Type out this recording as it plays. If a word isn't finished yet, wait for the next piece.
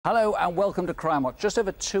Hello and welcome to Crimewatch. Just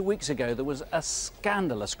over 2 weeks ago there was a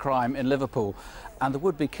scandalous crime in Liverpool and the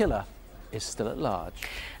would-be killer is still at large.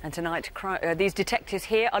 And tonight these detectives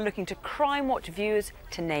here are looking to Crimewatch viewers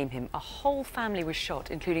to name him. A whole family was shot,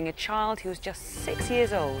 including a child who was just 6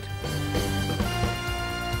 years old.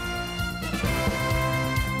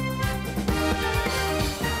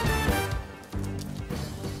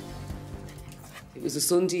 It was a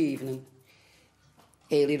Sunday evening.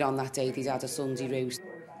 Earlier on that day they'd had a Sunday roast.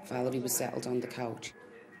 Valerie was settled on the couch.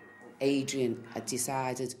 Adrian had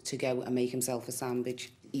decided to go and make himself a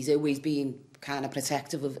sandwich. He's always been kind of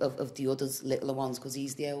protective of the others, littler ones, because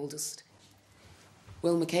he's the oldest.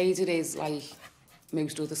 Well, Makeda is like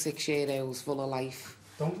most other 6-year-olds, full of life.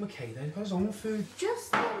 Don't Makeda, he's got his own food.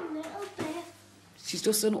 Just a little bit. She's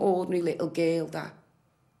just an ordinary little girl that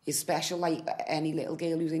is special like any little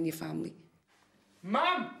girl who's in your family.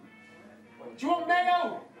 Mum! Do you want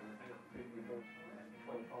mayo?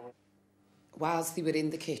 Whilst they were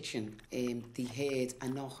in the kitchen, they heard a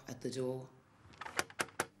knock at the door.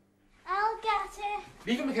 I'll get it.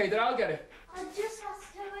 Leave it, Makeda, I'll get it. I just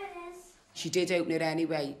asked who it is. She did open it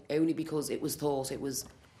anyway, only because it was thought it was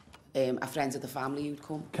a friend of the family who'd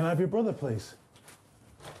come. Can I have your brother, please?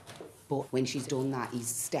 But when she's done that, he's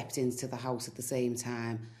stepped into the house at the same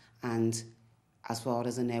time, and as far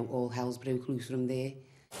as I know, all hell's broke loose from there.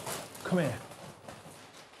 Come here.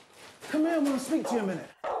 Come here, I want to speak to you a minute.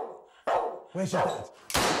 Where's your dad?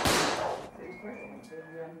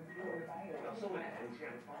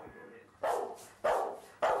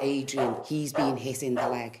 Adrian, he's been hit in the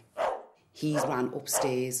leg. He's ran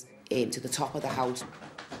upstairs to the top of the house.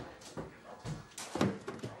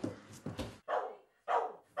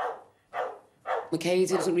 Makeda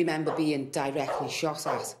doesn't remember being directly shot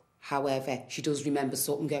at. However, she does remember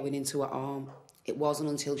something going into her arm. It wasn't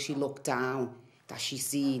until she looked down that she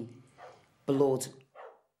seen blood.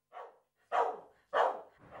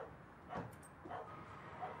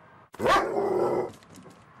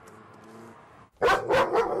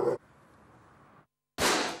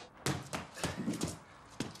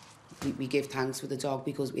 We give thanks for the dog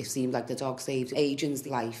because it seemed like the dog saved Adrian's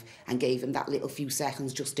life and gave him that little few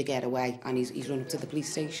seconds just to get away, and he's run up to the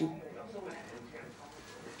police station.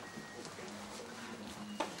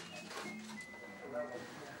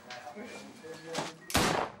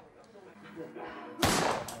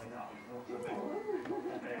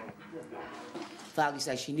 Valerie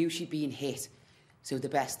says she knew she'd been hit, so the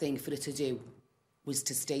best thing for her to do was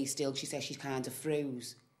to stay still. She says she kind of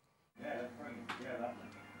froze.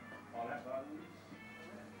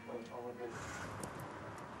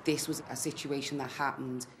 This was a situation that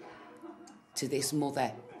happened to this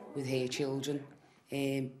mother with her children.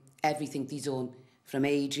 Everything they done, from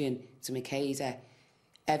Adrian to Makeda,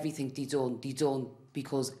 everything they done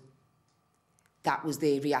because that was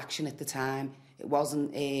their reaction at the time. It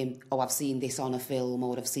wasn't, oh, I've seen this on a film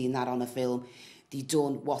or I've seen that on a film. They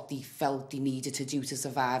done what they felt they needed to do to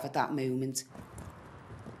survive at that moment.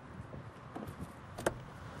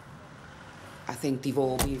 I think they've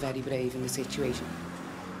all been very brave in the situation.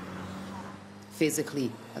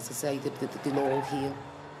 Physically, as I say, they'll all heal.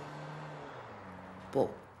 But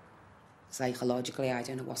psychologically, I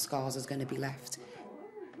don't know what scars is going to be left.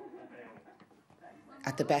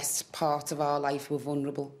 At the best part of our life, we're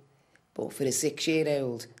vulnerable. But for a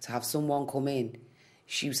 6-year-old to have someone come in,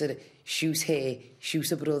 shoot her, shoot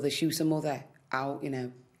her brother, shoot her mother out, you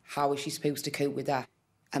know, how is she supposed to cope with that?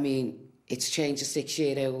 I mean, it's changed a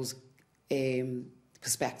 6-year-old's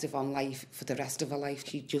perspective on life for the rest of her life.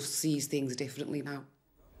 She just sees things differently now.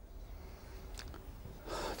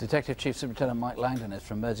 Detective Chief Superintendent Mike Langdon is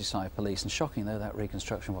from Merseyside Police, and shocking though that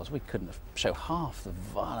reconstruction was, we couldn't show half the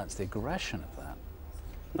violence, the aggression of that.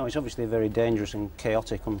 No, he's obviously a very dangerous and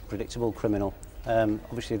chaotic, unpredictable criminal.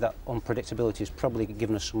 Obviously that unpredictability has probably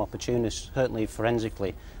given us some opportunities, certainly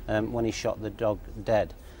forensically, when he shot the dog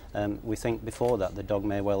dead. We think before that the dog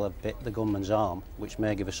may well have bit the gunman's arm, which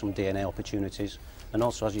may give us some DNA opportunities. And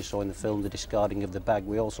also, as you saw in the film, the discarding of the bag,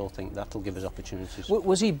 we also think that'll give us opportunities.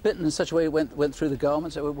 Was he bitten in such a way it went through the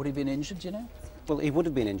garments? Would he have been injured, do you know? Well, he would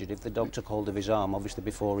have been injured if the dog took hold of his arm, obviously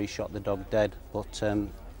before he shot the dog dead. But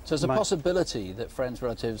so there's a possibility that friends,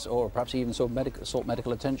 relatives, or perhaps even sought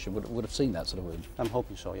medical attention would have seen that sort of wound? I'm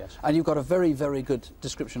hoping so, yes. And you've got a very, very good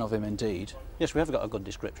description of him indeed. Yes, we have got a good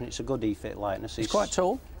description. It's a good E-fit likeness. He's quite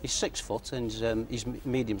tall? He's 6 foot and he's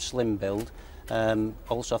medium slim build.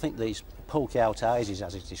 Also, I think these pokey out eyes,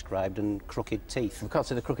 as it's described, and crooked teeth. We can't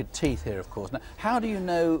see the crooked teeth here, of course. Now, how do you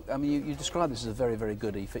know, I mean, you described this as a very, very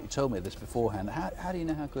good E-fit. You told me this beforehand. How do you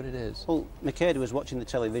know how good it is? Well, Makeda was watching the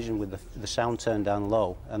television with the sound turned down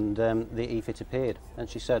low, and the E-fit appeared, and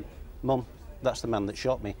she said, "Mum, that's the man that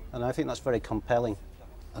shot me. And I think that's very compelling.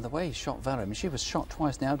 And the way he shot Valerie, I mean, she was shot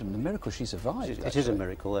twice in the abdomen. The miracle she survived. It is a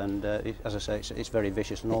miracle, and as I say, it's very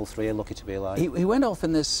vicious, and all three are lucky to be alive. He went off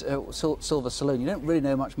in this silver saloon. You don't really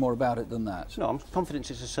know much more about it than that. No, I'm confident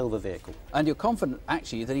it's a silver vehicle. And you're confident,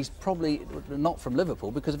 actually, that he's probably not from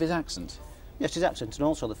Liverpool because of his accent. Yes, his accent, and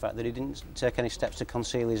also the fact that he didn't take any steps to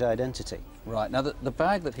conceal his identity. Right, now the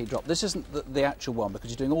bag that he dropped, this isn't the actual one,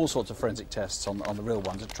 because you're doing all sorts of forensic tests on the real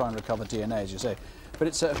one to try and recover DNA, as you say. But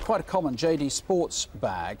it's quite a common JD Sports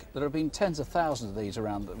bag. There have been tens of thousands of these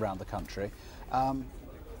around the country.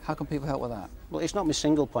 How can people help with that? Well, it's not my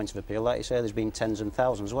single point of appeal. Like you say, there's been tens and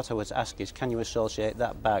thousands. What I would ask is, can you associate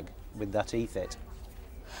that bag with that e-fit?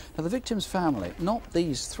 Now, the victim's family, not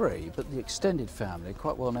these three, but the extended family,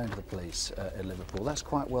 quite well known to the police in Liverpool. That's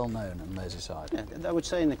quite well known in Merseyside. Yeah, I would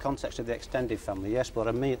say in the context of the extended family, yes, but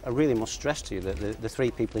I really must stress to you that the three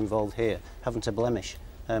people involved here haven't a blemish.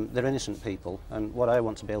 They're innocent people, and what I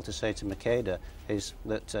want to be able to say to Makeda is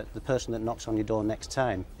that the person that knocks on your door next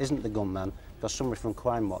time isn't the gunman, because somebody from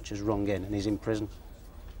Crimewatch has rung in and he's in prison.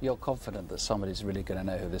 You're confident that somebody's really going to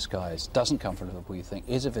know who this guy is? Doesn't come from Liverpool, you think?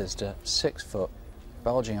 Is a visitor, 6 foot,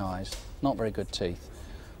 bulging eyes, not very good teeth,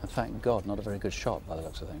 and thank God, not a very good shot by the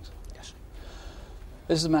looks of things. Yes.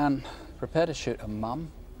 This is a man prepared to shoot a mum,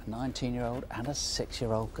 a 19-year-old and a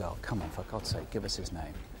 6-year-old girl. Come on, for God's sake, give us his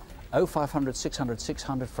name. 0500 600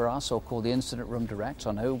 600 for us, or call the incident room direct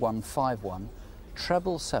on 0151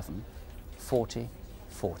 777 40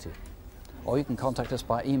 40. Or you can contact us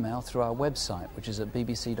by email through our website, which is at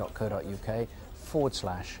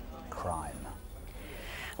bbc.co.uk/crime.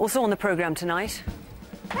 Also on the programme tonight,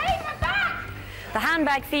 Hey, my back! the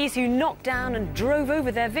handbag thieves who knocked down and drove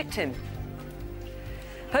over their victim.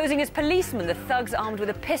 Posing as policemen, the thugs armed with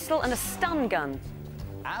a pistol and a stun gun.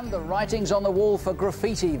 And the writings on the wall for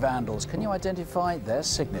graffiti vandals. Can you identify their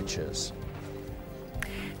signatures?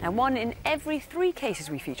 Now, 1 in every 3 cases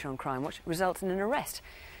we feature on Crimewatch results in an arrest.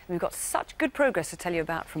 And we've got such good progress to tell you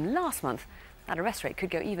about from last month, that arrest rate could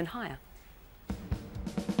go even higher.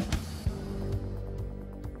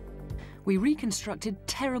 We reconstructed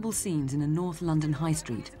terrible scenes in a North London high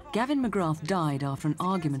street. Gavin McGrath died after an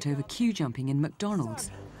argument over queue jumping in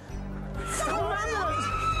McDonald's.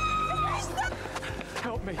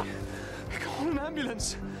 Help me. Call an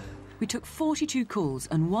ambulance. We took 42 calls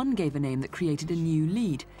and 1 gave a name that created a new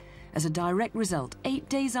lead. As a direct result, 8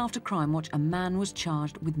 days after Crimewatch, a man was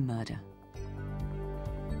charged with murder.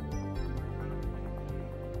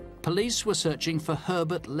 Police were searching for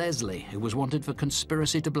Herbert Leslie, who was wanted for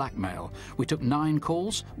conspiracy to blackmail. We took 9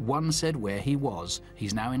 calls, 1 said where he was.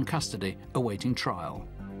 He's now in custody, awaiting trial.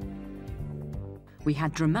 We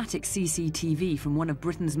had dramatic CCTV from one of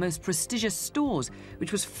Britain's most prestigious stores,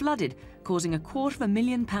 which was flooded, causing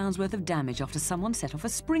 £250,000 worth of damage after someone set off a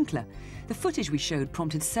sprinkler. The footage we showed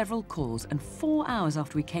prompted several calls, and 4 hours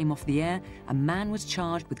after we came off the air, a man was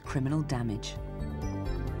charged with criminal damage.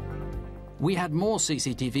 We had more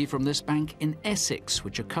CCTV from this bank in Essex,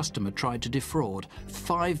 which a customer tried to defraud.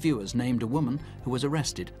 5 viewers named a woman who was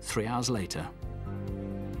arrested 3 hours later.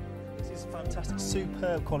 Fantastic,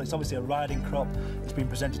 superb quality. It's obviously a riding crop. It's been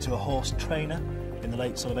presented to a horse trainer in the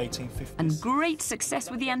late sort of 1850s. And great success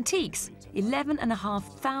with the antiques.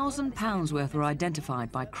 £11,500 worth were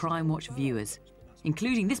identified by Crimewatch viewers,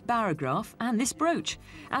 including this barograph and this brooch.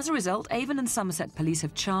 As a result, Avon and Somerset police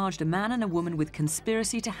have charged a man and a woman with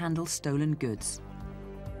conspiracy to handle stolen goods.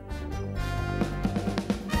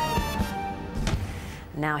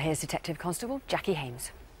 Now here's Detective Constable Jackie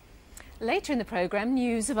Hames. Later in the programme,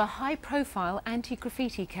 news of a high-profile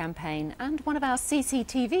anti-graffiti campaign, and one of our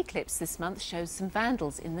CCTV clips this month shows some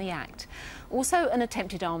vandals in the act. Also, an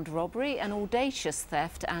attempted armed robbery, an audacious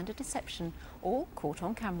theft and a deception, all caught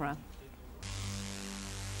on camera.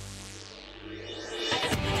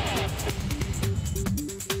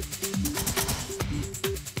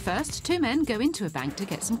 First, 2 men go into a bank to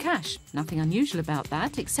get some cash. Nothing unusual about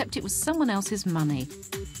that, except it was someone else's money.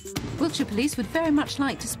 Wiltshire Police would very much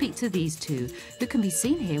like to speak to these 2, who can be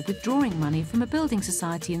seen here withdrawing money from a building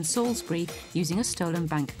society in Salisbury using a stolen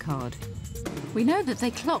bank card. We know that they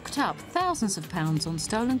clocked up thousands of pounds on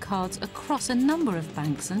stolen cards across a number of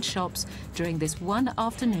banks and shops during this one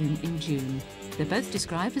afternoon in June. They're both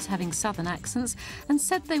described as having southern accents and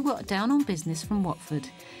said they were down on business from Watford.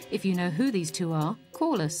 If you know who these 2 are,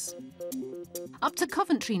 call us. Up to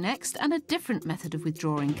Coventry next, and a different method of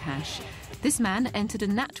withdrawing cash. This man entered a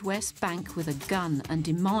NatWest bank with a gun and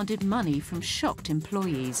demanded money from shocked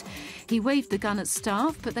employees. He waved the gun at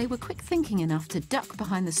staff, but they were quick-thinking enough to duck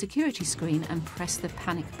behind the security screen and press the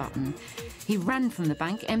panic button. He ran from the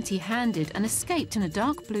bank empty-handed and escaped in a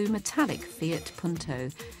dark blue metallic Fiat Punto.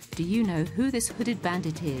 Do you know who this hooded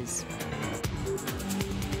bandit is?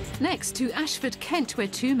 Next to Ashford, Kent, where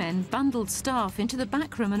two men bundled staff into the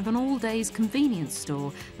back room of an all-days convenience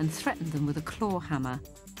store and threatened them with a claw hammer.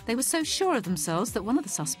 They were so sure of themselves that one of the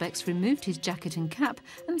suspects removed his jacket and cap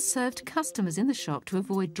and served customers in the shop to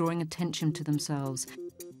avoid drawing attention to themselves.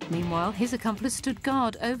 Meanwhile, his accomplice stood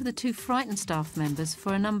guard over the two frightened staff members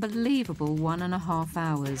for an unbelievable 1.5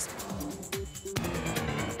 hours.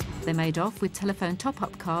 They made off with telephone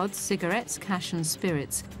top-up cards, cigarettes, cash and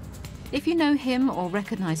spirits. If you know him or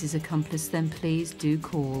recognise his accomplice, then please do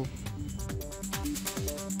call.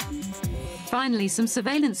 Finally, some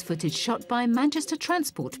surveillance footage shot by Manchester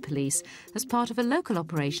Transport Police as part of a local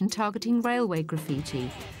operation targeting railway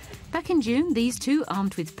graffiti. Back in June, these two,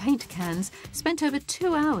 armed with paint cans, spent over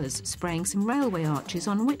 2 hours spraying some railway arches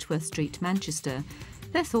on Whitworth Street, Manchester.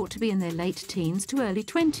 They're thought to be in their late teens to early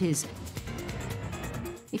 20s.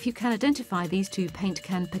 If you can identify these two paint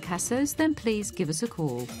can Picassos, then please give us a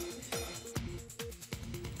call.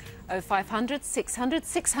 0500 600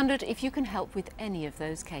 600 if you can help with any of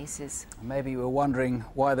those cases. Maybe you were wondering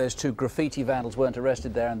why those two graffiti vandals weren't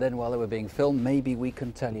arrested there and then while they were being filmed. Maybe we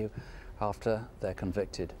can tell you after they're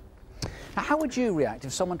convicted. Now, how would you react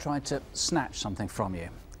if someone tried to snatch something from you?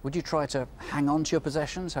 Would you try to hang on to your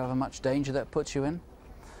possessions, however much danger that puts you in?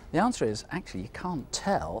 The answer is, actually, you can't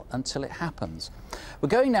tell until it happens. We're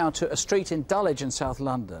going now to a street in Dulwich in South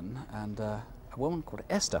London, and a woman called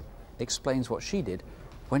Esther explains what she did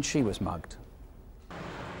when she was mugged.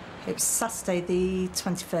 It was Saturday the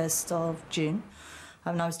 21st of June,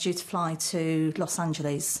 and I was due to fly to Los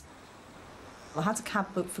Angeles. I had a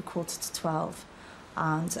cab booked for 11:45,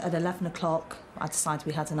 and at 11 o'clock I decided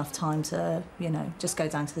we had enough time to, just go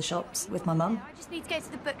down to the shops with my mum. I just need to go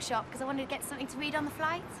to the bookshop because I wanted to get something to read on the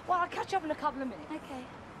flight. Well, I'll catch up in a couple of minutes. OK.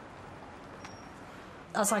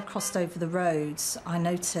 As I crossed over the roads, I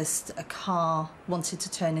noticed a car wanted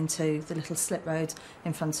to turn into the little slip road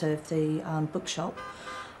in front of the bookshop,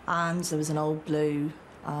 and there was an old blue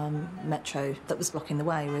Metro that was blocking the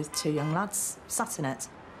way with two young lads sat in it.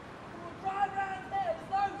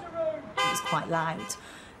 It was quite loud.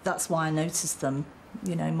 That's why I noticed them,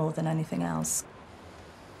 more than anything else.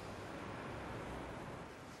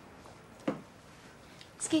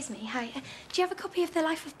 Excuse me, hi. Do you have a copy of The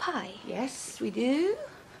Life of Pi? Yes, we do.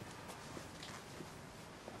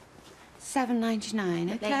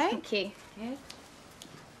 $7.99, OK? Thank you. Yeah.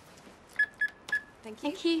 Thank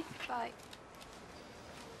you. Thank you. Bye.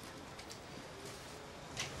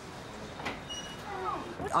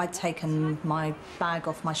 I'd taken my bag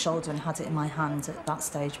off my shoulder and had it in my hand at that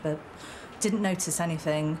stage, but didn't notice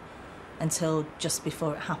anything until just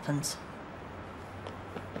before it happened.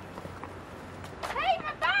 Hey,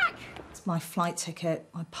 my bag! My flight ticket,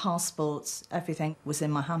 my passports, everything was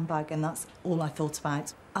in my handbag, and that's all I thought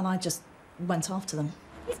about. And I just went after them.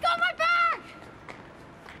 He's got my bag!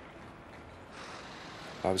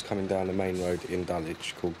 I was coming down the main road in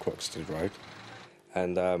Dulwich called Croxted Road,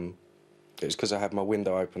 and it was because I had my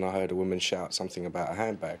window open. I heard a woman shout something about a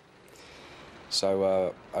handbag.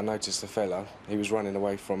 So I noticed the fella. He was running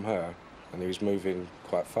away from her, and he was moving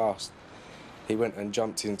quite fast. He went and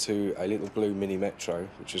jumped into a little blue mini Metro,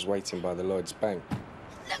 which was waiting by the Lloyds Bank.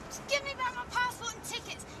 Look, just give me back my passport and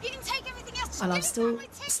tickets. You can take everything else. And I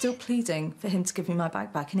was still pleading for him to give me my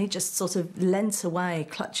bag back, and he just sort of leant away,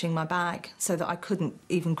 clutching my bag, so that I couldn't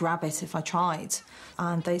even grab it if I tried.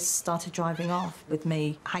 And they started driving off with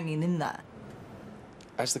me hanging in there.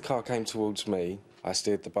 As the car came towards me, I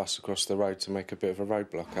steered the bus across the road to make a bit of a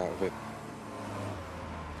roadblock out of it.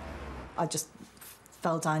 I just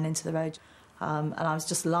fell down into the road, and I was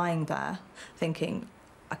just lying there thinking,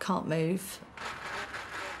 I can't move.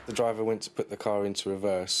 The driver went to put the car into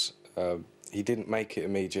reverse. He didn't make it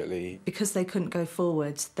immediately. Because they couldn't go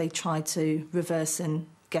forward, they tried to reverse and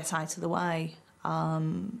get out of the way,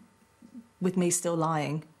 with me still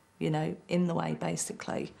lying, in the way,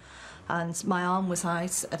 basically. And my arm was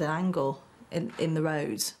out at an angle in the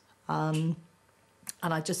road, and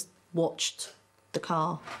I just watched the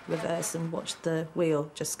car reverse and watched the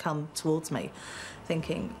wheel just come towards me,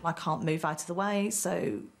 thinking, I can't move out of the way,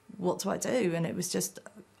 so what do I do? And it was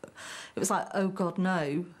like, oh God,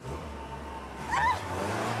 no.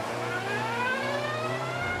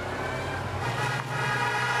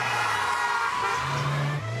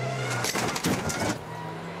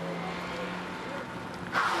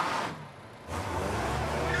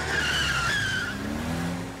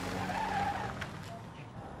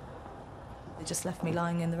 They just left me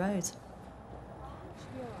lying in the road.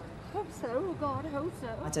 I hope so. Oh, God, I hope so.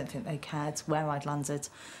 I don't think they cared where I'd landed,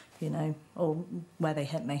 you know, or where they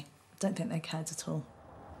hit me. I don't think they cared at all.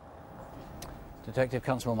 Detective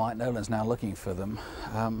Constable Mike Nolan's now looking for them.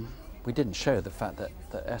 We didn't show the fact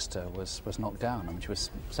that Esther was knocked down. I mean, she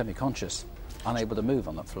was semi-conscious, unable to move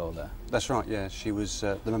on the floor there. That's right, yeah. She was,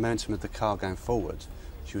 the momentum of the car going forward,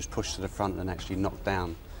 she was pushed to the front and actually knocked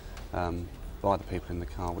down by the people in the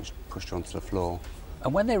car, which pushed her onto the floor.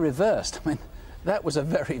 And when they reversed, I mean, that was a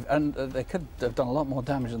very... and they could have done a lot more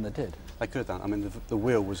damage than they did. They could have done. I mean, the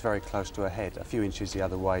wheel was very close to her head, a few inches the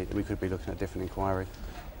other way. We could be looking at a different inquiry.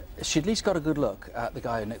 She at least got a good look at the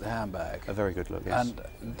guy who nicked the handbag. A very good look, yes. And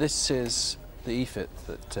this is the EFIT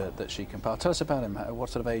that she compiled. Tell us about him.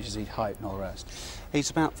 What sort of age is he, height and all the rest?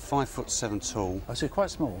 He's about 5'7" tall. Oh, so he's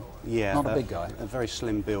quite small? Yeah. Not a big guy? A very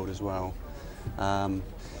slim build as well.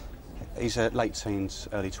 He's late teens,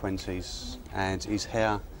 early 20s, and his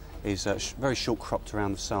hair is very short cropped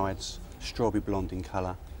around the sides, strawberry blonde in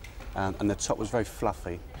colour, and the top was very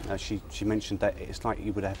fluffy. She mentioned that it's like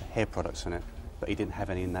he would have hair products in it, but he didn't have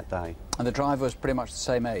any in that day. And the driver was pretty much the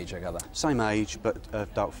same age, I gather? Same age,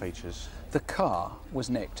 but dark features. The car was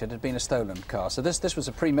nicked. It had been a stolen car, so this was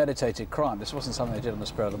a premeditated crime. This wasn't something they did on the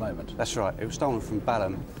spur of the moment. That's right. It was stolen from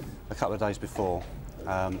Balham a couple of days before,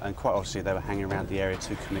 and quite obviously they were hanging around the area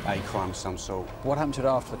to commit a crime of some sort. What happened to it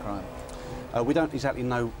after the crime? We don't exactly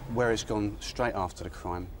know where it's gone straight after the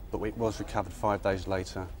crime, but it was recovered 5 days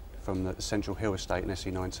later from the Central Hill estate in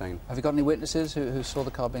SE19. Have you got any witnesses who saw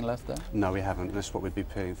the car being left there? No, we haven't, and that's what we'd be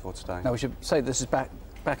appealing for today. Now, we should say this is back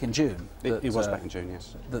in June. It was back in June,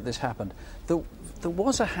 yes. That this happened. There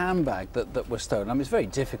was a handbag that was stolen. I mean, it's very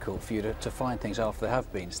difficult for you to find things after they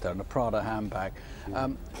have been stolen. A Prada handbag,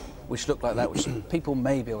 which looked like that, which people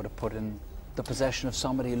may be able to put in the possession of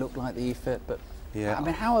somebody who looked like the EFIT, but yeah. I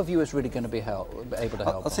mean, how are viewers really going to be able to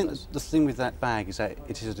help? I think the thing with that bag is that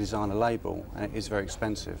it is a designer label, and it is very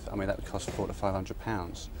expensive. I mean, that would cost £400 to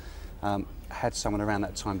 £500. Had someone around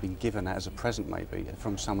that time been given that as a present, maybe,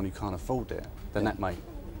 from someone who can't afford it, then that may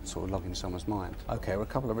sort of log in someone's mind. OK, well, a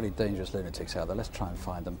couple of really dangerous lunatics out there. Let's try and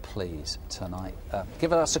find them, please, tonight.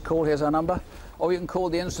 Give us a call. Here's our number. Or you can call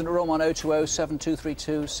the incident room on 020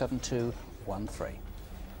 7232 7213.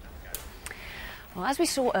 Well, as we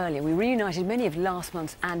saw earlier, we reunited many of last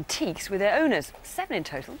month's antiques with their owners, 7 in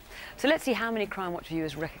total. So let's see how many Crimewatch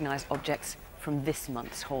viewers recognise objects from this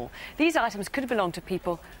month's haul. These items could have belonged to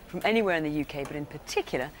people from anywhere in the UK, but in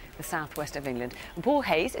particular the southwest of England. And Paul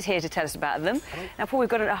Hayes is here to tell us about them. Now, Paul, we've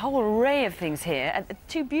got a whole array of things here, and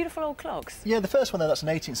 2 beautiful old clocks. Yeah, the first one there, that's an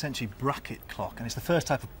 18th century bracket clock, and it's the first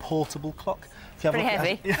type of portable clock. Pretty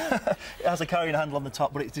heavy. It has a carrying handle on the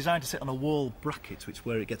top, but it's designed to sit on a wall bracket, which is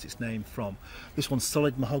where it gets its name from. This one's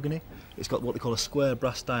solid mahogany. It's got what they call a square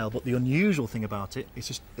brass dial, but the unusual thing about it, it's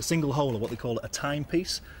just a single hole, or what they call a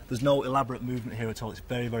timepiece. There's no elaborate movement here at all. It's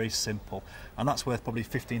very, very simple, and that's worth probably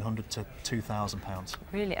 £1,500 to £2,000.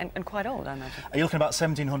 Really, and quite old, I imagine. You're looking about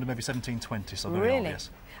 1700, maybe 1720, so very old, yes.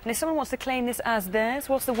 And if someone wants to claim this as theirs,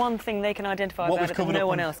 what's the one thing they can identify about it that no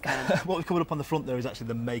one else can? What we've covered up on the front there is actually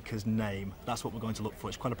the maker's name. That's what we're going to look for.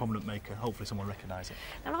 It's quite a prominent maker. Hopefully someone recognises it.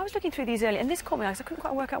 Now, I was looking through these earlier, and this caught me because I couldn't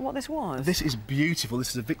quite work out what this was. This is beautiful. This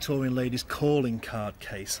is a Victorian lady's calling card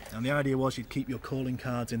case. And the idea was you'd keep your calling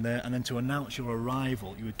cards in there, and then to announce your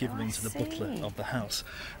arrival, you would give them to the butler of the house.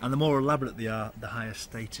 And the more elaborate they are, the higher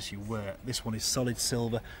status you wear. This one is solid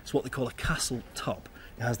silver. It's what they call a castle top.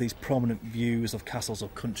 It has these prominent views of castles or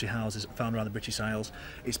country houses found around the British Isles.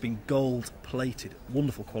 It's been gold plated,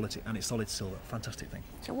 wonderful quality, and it's solid silver. Fantastic thing.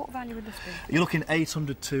 So what value would this be? You're looking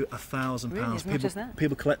 £800 to £1,000. Really, as much as that?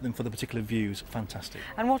 People collect them for the particular views. Fantastic.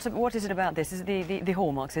 And what is it about this? Is it the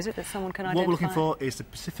hallmarks, is it, that someone can identify? What we're looking for is the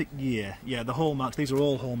specific year. Yeah, the hallmarks. These are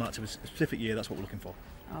all hallmarks of a specific year. That's what we're looking for.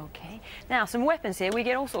 OK. Now, some weapons here. We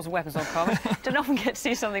get all sorts of weapons on Crom. Don't often get to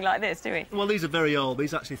see something like this, do we? Well, these are very old.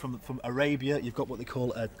 These are actually from Arabia. You've got what they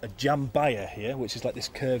call a jambaya here, which is like this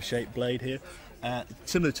curve-shaped blade here.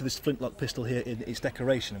 Similar to this flintlock pistol here in its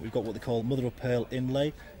decoration. We've got what they call mother-of-pearl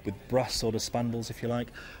inlay with brass sort of spandrels, if you like.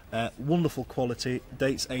 Wonderful quality,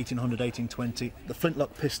 dates 1800, 1820. The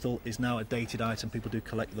flintlock pistol is now a dated item. People do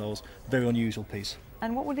collect those. Very unusual piece.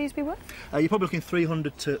 And what would these be worth? You're probably looking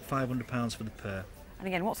 £300 to £500 for the pair. And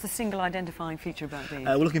again, what's the single identifying feature about these?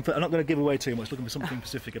 We're looking for, I'm not going to give away too much, looking for something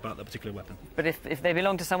specific about that particular weapon. But if they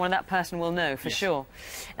belong to someone, that person will know, for Yes. sure.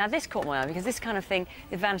 Now, this caught my eye, because this kind of thing,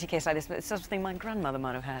 a vanity case like this, but it's the sort of thing my grandmother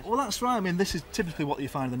might have had. Well, that's right. I mean, this is typically what you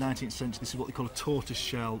find in the 19th century. This is what they call a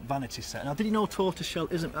tortoise-shell vanity set. Now, did you know a tortoise-shell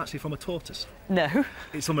isn't actually from a tortoise? No.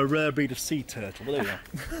 It's from a rare breed of sea turtle. Well, there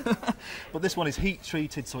you go. But this one is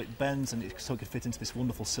heat-treated, so it bends and so it can fit into this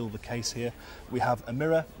wonderful silver case here. We have a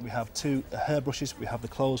mirror, we have two hairbrushes, we have the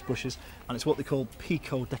clothes brushes, and it's what they call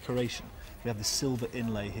Pico decoration. We have this silver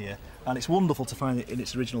inlay here, and it's wonderful to find it in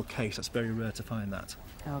its original case. That's very rare to find that.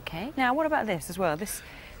 OK. Now, what about this as well? This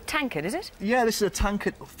tankard, is it? Yeah, this is a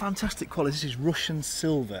tankard, fantastic quality. This is Russian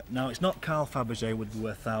silver. Now, it's not Carl Fabergé, would be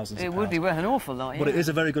worth thousands of pounds. It would be worth an awful lot, yeah. But it is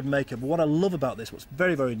a very good maker. But what I love about this, what's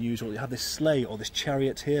very, very unusual, you have this sleigh or this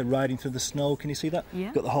chariot here riding through the snow. Can you see that? Yeah.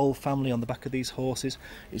 You've got the whole family on the back of these horses.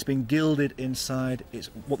 It's been gilded inside. It's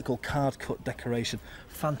what they call card-cut decoration.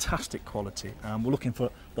 Fantastic quality. We're looking for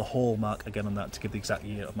the hallmark again on that to give the exact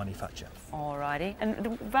year of manufacture. Alrighty. And the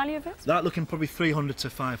value of it? That looking probably £300 to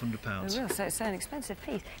 £500. Oh, so it's an expensive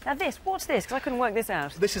piece. Now this, what's this? Because I couldn't work this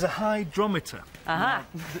out. This is a hydrometer. Aha.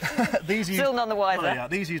 These Still none the wiser. Yeah,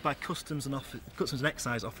 these are used by customs and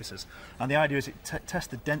excise officers, and the idea is it tests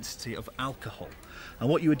the density of alcohol. And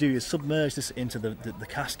what you would do is submerge this into the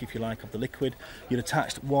cask, if you like, of the liquid. You'd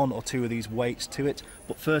attach one or two of these weights to it,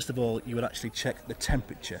 but first of all you would actually check the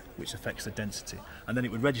temperature, which affects the density, and then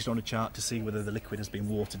it would register on a chart to see whether the liquid has been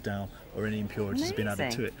watered down or any impurities have been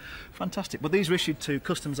added to it. Fantastic. But these were issued to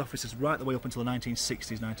customs officers right the way up until the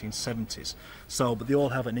 1960s, 1970s. So, but they all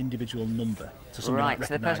have an individual number. So right,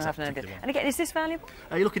 so the person will have to know this. And again, is this valuable?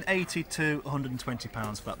 You're looking £80 to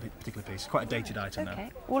 £120 for that particular piece. Quite a dated item now.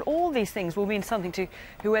 Well, all these things will mean something to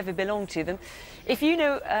whoever belonged to them. If you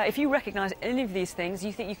know, if you recognise any of these things,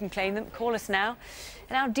 you think you can claim them, call us now.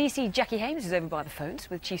 And our DC Jackie Hames is over by the phones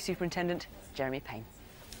with Chief Superintendent Jeremy Payne.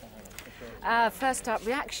 First up,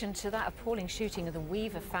 reaction to that appalling shooting of the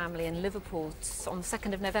Weaver family in Liverpool on the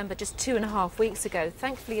 2nd of November, just 2.5 weeks ago.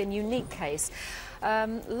 Thankfully, a unique case.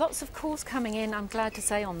 Lots of calls coming in, I'm glad to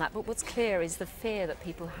say, on that, but what's clear is the fear that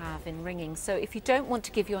people have in ringing. So if you don't want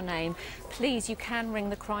to give your name, please, you can ring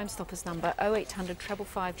the Crime Stoppers number 0800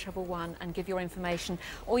 555 111 and give your information,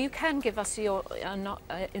 or you can give us your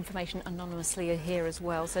information anonymously here as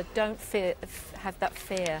well. So don't have that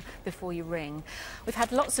fear before you ring. We've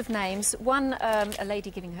had lots of names. One, a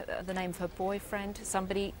lady giving the name of her boyfriend,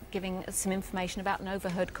 somebody giving some information about an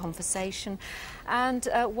overheard conversation, and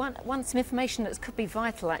one some information that could be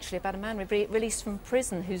vital, actually, about a man released from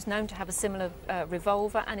prison who's known to have a similar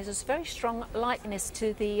revolver and is a very strong likeness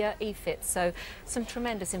to the E-Fit. So some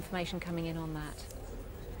tremendous information coming in on that.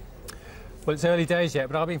 Well, it's early days yet,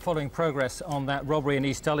 but I've been following progress on that robbery in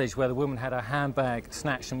East Dulwich where the woman had her handbag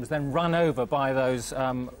snatched and was then run over by those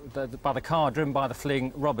by the car driven by the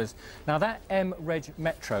fleeing robbers. Now, that M-Reg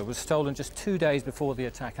Metro was stolen just 2 days before the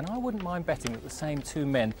attack, and I wouldn't mind betting that the same two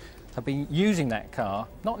men have been using that car,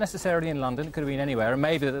 not necessarily in London, it could have been anywhere, and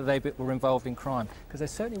maybe that they were involved in crime, because they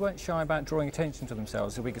certainly weren't shy about drawing attention to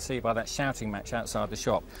themselves, as we could see by that shouting match outside the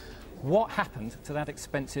shop. What happened to that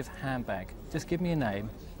expensive handbag? Just give me a name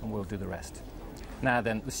and we'll do the rest. Now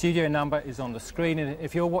then, the studio number is on the screen, and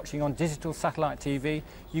if you're watching on digital satellite TV,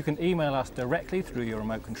 you can email us directly through your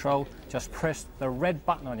remote control. Just press the red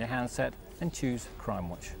button on your handset and choose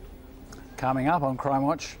Crimewatch. Coming up on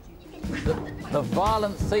Crimewatch, the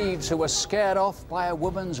violent thieves who were scared off by a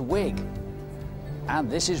woman's wig. And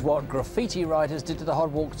this is what graffiti writers did to the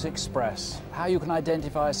Hogwarts Express. How you can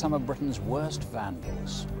identify some of Britain's worst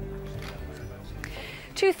vandals.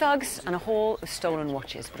 2 thugs and a haul of stolen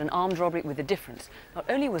watches, but an armed robbery with a difference. Not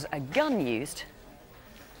only was a gun used,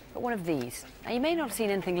 but one of these. Now, you may not have seen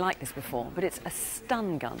anything like this before, but it's a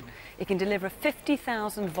stun gun. It can deliver a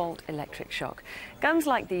 50,000 volt electric shock. Guns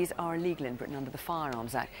like these are illegal in Britain under the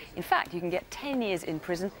Firearms Act. In fact, you can get 10 years in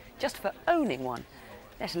prison just for owning one,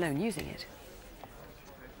 let alone using it.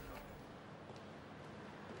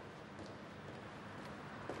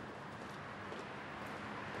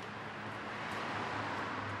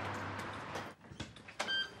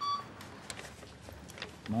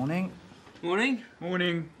 Morning. Morning.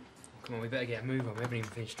 Morning. Come on, we better get a move on. We haven't even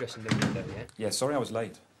finished dressing the window yet. Yeah, sorry I was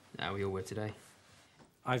late. No, we all were today.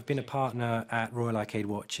 I've been a partner at Royal Arcade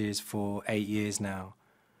Watches for 8 years now.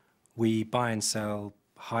 We buy and sell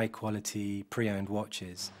high-quality, pre-owned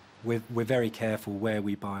watches. We're very careful where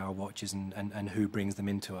we buy our watches and who brings them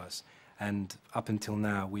into us. And up until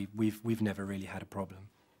now, we've never really had a problem.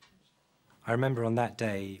 I remember on that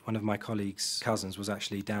day, one of my colleagues' cousins was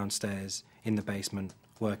actually downstairs in the basement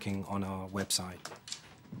working on our website.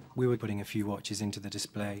 We were putting a few watches into the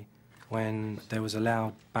display when there was a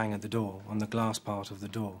loud bang at the door, on the glass part of the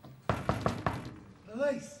door.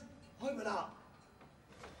 Police, open up.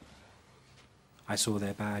 I saw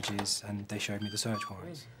their badges and they showed me the search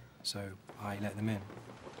warrants, so I let them in.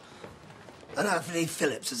 And Anthony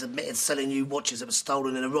Phillips has admitted selling you watches that were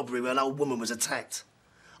stolen in a robbery where an old woman was attacked.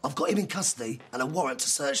 I've got him in custody and a warrant to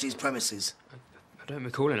search these premises. I don't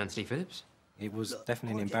recall an Anthony Phillips. It was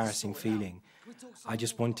definitely an embarrassing feeling. I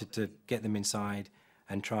just wanted to get them inside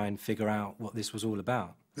and try and figure out what this was all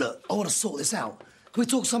about. Look, I want to sort this out. Can we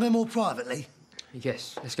talk somewhere more privately?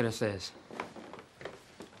 Yes, let's go downstairs.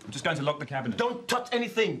 I'm just going to lock the cabinet. Don't touch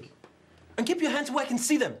anything. And keep your hands where I can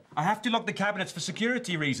see them. I have to lock the cabinets for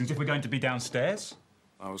security reasons if we're going to be downstairs.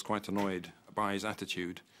 I was quite annoyed by his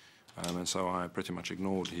attitude, and so I pretty much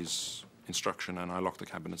ignored his instruction and I locked the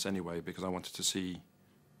cabinets anyway because I wanted to see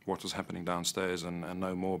what was happening downstairs and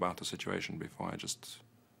know more about the situation before I just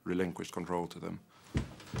relinquished control to them.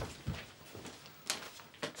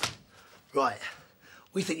 Right.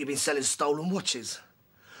 We think you've been selling stolen watches.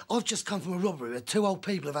 I've just come from a robbery where 2 old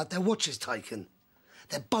people have had their watches taken.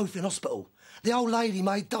 They're both in hospital. The old lady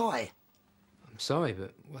may die. I'm sorry,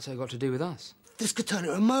 but what's that got to do with us? This could turn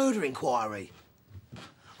into a murder inquiry.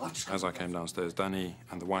 As I came downstairs, Danny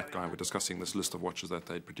and the white guy were discussing this list of watches that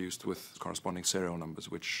they'd produced with corresponding serial numbers,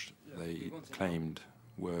 which they claimed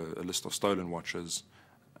were a list of stolen watches,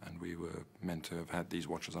 and we were meant to have had these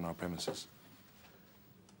watches on our premises.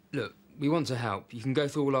 Look, we want to help. You can go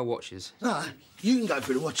through all our watches. No, you can go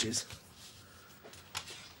through the watches.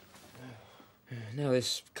 Now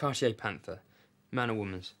this Cartier Panther, man or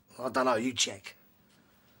woman's? I don't know, you check.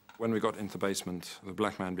 When we got into the basement, the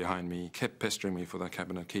black man behind me kept pestering me for that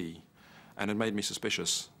cabinet key, and it made me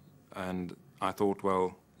suspicious. And I thought,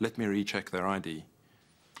 well, let me recheck their ID.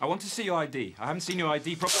 I want to see your ID. I haven't seen your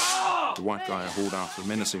ID properly. The white guy hauled out a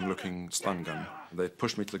menacing-looking stun gun. They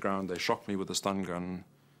pushed me to the ground. They shocked me with the stun gun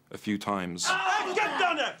a few times. Get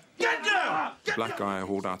down there! Get down! The black guy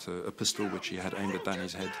hauled out a pistol which he had aimed at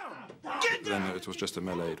Danny's head. Then it was just a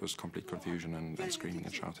melee. It was complete confusion and screaming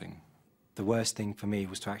and shouting. The worst thing for me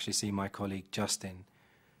was to actually see my colleague Justin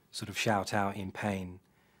sort of shout out in pain.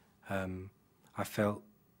 I felt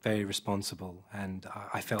very responsible and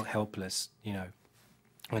I felt helpless, you know,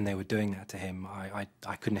 when they were doing that to him.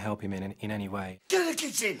 I couldn't help him in any way. Get in the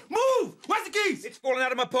kitchen! Move! Where's the keys? It's fallen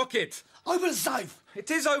out of my pocket. Open the safe! It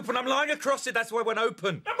is open. I'm lying across it. That's why it went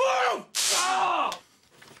open. Move! Ah!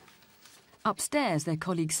 Upstairs, their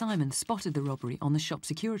colleague Simon spotted the robbery on the shop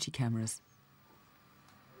security cameras.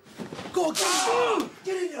 Go on, get in!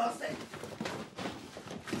 Get in there, I said!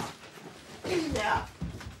 Get in there!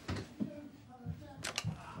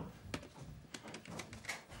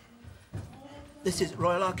 This is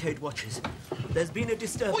Royal Arcade Watches. There's been a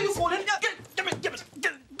disturbance. What are you calling?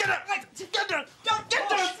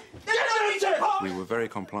 We were very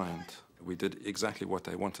compliant. We did exactly what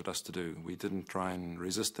they wanted us to do. We didn't try and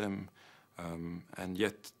resist them, and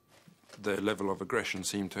yet their level of aggression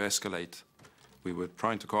seemed to escalate. We were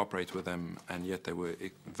trying to cooperate with them, and yet they were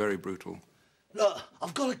very brutal. Look,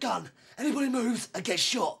 I've got a gun. Anybody moves and gets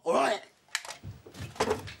shot, all right?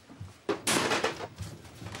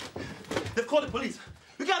 They've called the police.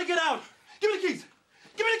 We gotta get out. Give me the keys.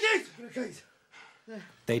 Give me the keys. Give me the keys.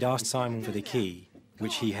 They'd asked Simon for the key,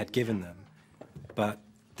 which he had given them, but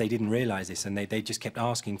they didn't realise this, and they just kept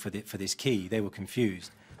asking for this key. They were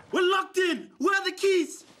confused. We're locked in. Where are the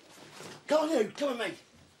keys? Come on, you. Come with me.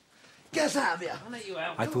 Get us out of here. I'll let you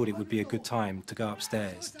out. I thought it would be a good time to go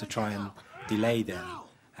upstairs to try and delay them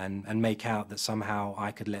and make out that somehow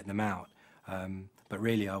I could let them out. But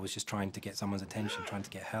really, I was just trying to get someone's attention, trying to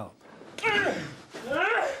get help.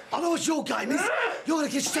 I know what your game is. You're going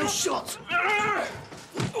to get yourself shot.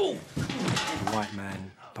 The white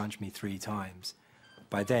man punched me 3 times.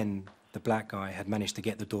 By then, the black guy had managed to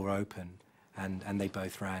get the door open, and they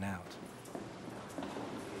both ran out.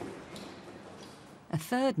 A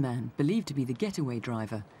third man, believed to be the getaway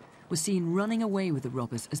driver, was seen running away with the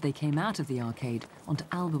robbers as they came out of the arcade onto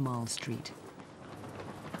Albemarle Street.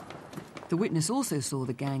 The witness also saw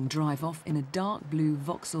the gang drive off in a dark blue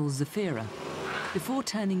Vauxhall Zafira before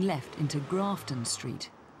turning left into Grafton Street,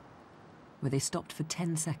 where they stopped for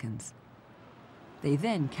 10 seconds. They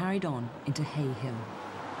then carried on into Hay Hill.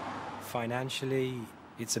 Financially,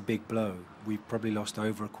 it's a big blow. We've probably lost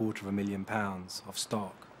over £250,000 of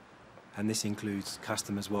stock, and this includes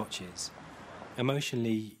customers' watches.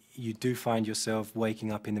 Emotionally, you do find yourself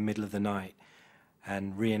waking up in the middle of the night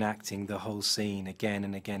and reenacting the whole scene again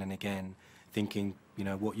and again and again, thinking, you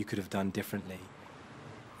know, what you could have done differently.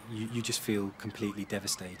 You just feel completely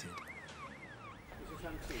devastated.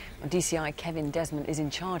 Well, DCI Kevin Desmond is in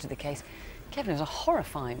charge of the case. Kevin, it was a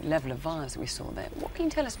horrifying level of violence that we saw there. What can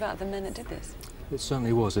you tell us about the men that did this? It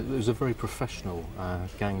certainly was. It was a very professional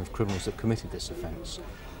gang of criminals that committed this offence.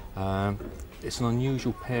 It's an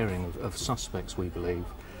unusual pairing of suspects, we believe.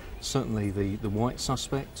 Certainly the white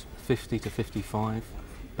suspect, 50 to 55,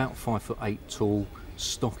 about 5'8" tall,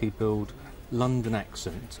 stocky build, London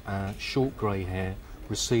accent, short grey hair,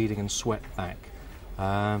 receding and swept back.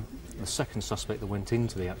 The second suspect that went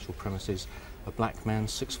into the actual premises, a black man,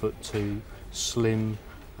 6'2", slim,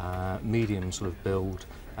 medium sort of build,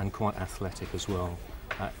 and quite athletic as well.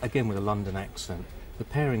 Again with a London accent. The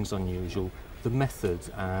pairing's unusual. The method,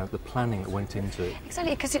 the planning that went into it.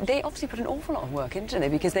 Exactly, because they obviously put an awful lot of work into it,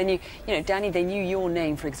 because they knew, you know, Danny, they knew your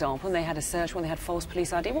name, for example, and they had a search warrant, they had false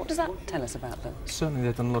police ID. What does that tell us about them? Certainly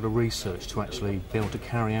they've done a lot of research to actually be able to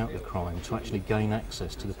carry out the crime, to actually gain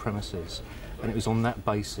access to the premises. And it was on that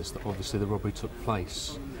basis that obviously the robbery took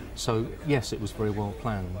place. So, yes, it was very well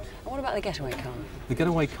planned. And what about the getaway car? The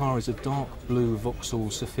getaway car is a dark blue Vauxhall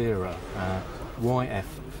Zafira,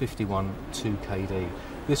 YF51 2KD.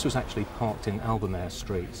 This was actually parked in Albemarle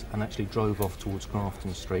Street and actually drove off towards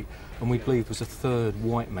Grafton Street, and we believe there was a third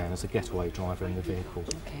white man as a getaway driver in the vehicle.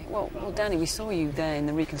 Okay, well, Danny, we saw you there in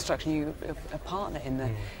the reconstruction, you a partner in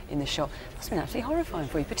the shop. It must have been absolutely horrifying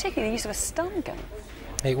for you, particularly the use of a stun gun.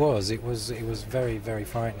 It was very, very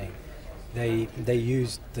frightening. They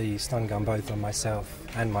used the stun gun both on myself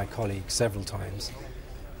and my colleague several times.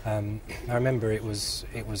 I remember it was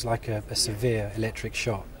like a severe electric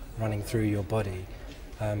shock running through your body.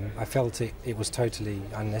 I felt it was totally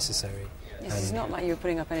unnecessary. Yes, it's not like you were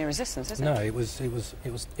putting up any resistance, is it? No, it was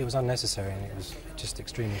unnecessary, and it was just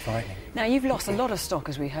extremely frightening. Now, you've lost a lot of stock,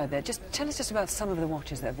 as we heard there. Just tell us just about some of the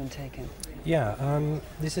watches that have been taken. Yeah,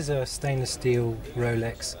 this is a stainless steel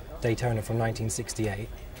Rolex Daytona from 1968.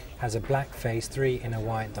 Has a black face, 3 inner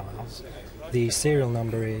white dials. The serial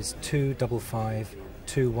number is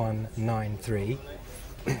 2552193.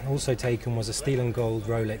 Also taken was a steel and gold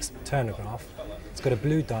Rolex Turnograph. It's got a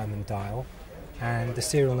blue diamond dial, and the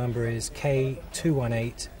serial number is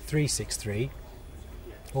K218363.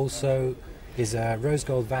 Also is a rose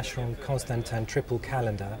gold Vacheron Constantin triple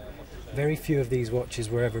calendar. Very few of these watches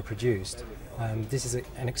were ever produced. This is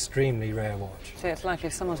an extremely rare watch. So it's likely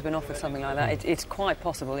if someone's been offered something like that, it's quite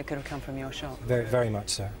possible it could have come from your shop. Very, very much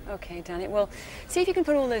so. OK, Danny, well, see if you can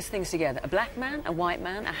put all those things together. A black man, a white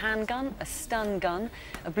man, a handgun, a stun gun,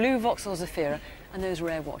 a blue Vauxhall Zafira, and those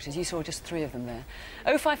rare watches. You saw just 3 of them there.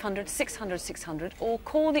 0500 600 600, or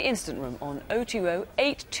call the Instant Room on 020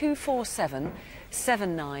 8247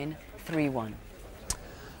 7931.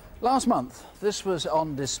 Last month, this was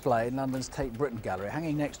on display in London's Tate Britain Gallery,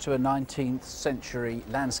 hanging next to a 19th century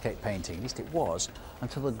landscape painting. At least it was,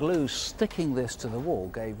 until the glue sticking this to the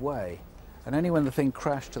wall gave way. And only when the thing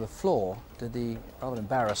crashed to the floor did the rather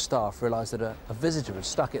embarrassed staff realise that a visitor had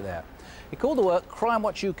stuck it there. He called the work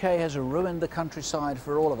 "Crimewatch UK has ruined the countryside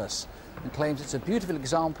for all of us," and claims it's a beautiful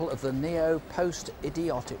example of the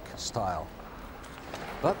neo-post-idiotic style.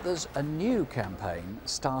 But there's a new campaign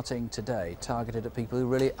starting today, targeted at people who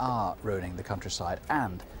really are ruining the countryside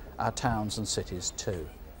and our towns and cities too.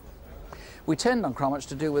 We tend on Crimewatch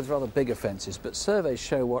to deal with rather big offences, but surveys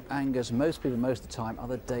show what angers most people most of the time are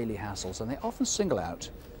the daily hassles, and they often single out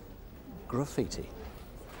graffiti.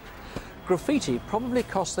 Graffiti probably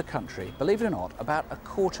costs the country, believe it or not, about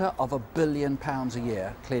 £250 million a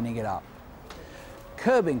year cleaning it up.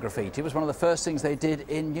 Curbing graffiti was one of the first things they did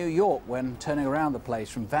in New York when turning around the place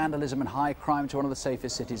from vandalism and high crime to one of the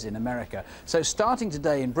safest cities in America. So starting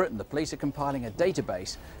today in Britain, the police are compiling a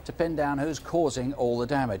database to pin down who's causing all the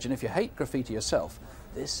damage. And if you hate graffiti yourself,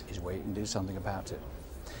 this is where you can do something about it.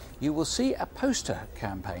 You will see a poster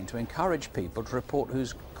campaign to encourage people to report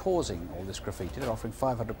who's causing all this graffiti. They're offering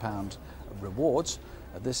 £500 rewards.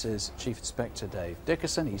 This is Chief Inspector Dave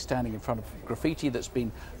Dickerson. He's standing in front of graffiti that's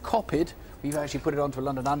been copied. We've actually put it onto a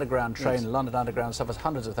London Underground train. Yes. London Underground suffers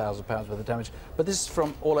hundreds of thousands of pounds worth of damage. But this is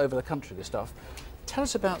from all over the country, this stuff. Tell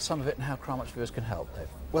us about some of it and how Crimewatch viewers can help, Dave.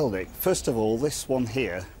 Well, Nick, first of all, this one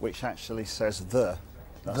here, which actually says the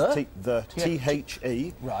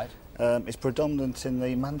T-H-E. Right. Is predominant in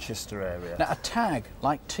the Manchester area. Now, a tag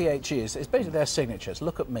like THE is basically their signatures.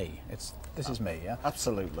 Look at me. This is me, yeah?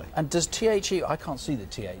 Absolutely. And does THE, I can't see the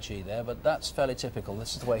THE there, but that's fairly typical.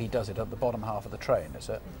 This is the way he does it at the bottom half of the train, is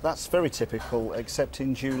it? That's very typical, except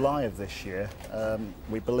in July of this year.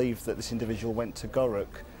 We believe that this individual went to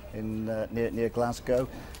Gorrock near Glasgow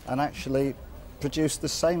and actually produced the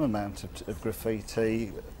same amount of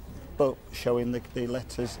graffiti, but showing the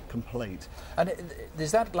letters complete. And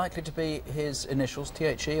is that likely to be his initials,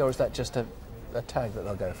 THE, or is that just a a tag that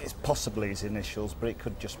they'll go for? It's possibly his initials, but it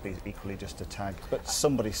could just be equally just a tag. But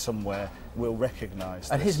somebody somewhere will recognise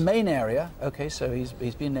this. And his main area, OK, so he's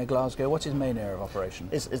been near Glasgow. What's his main area of operation?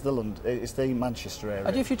 It's the Manchester area.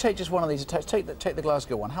 And if you take just one of these attacks, take the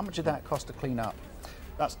Glasgow one, how much did that cost to clean up?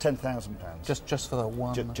 That's £10,000. Just for the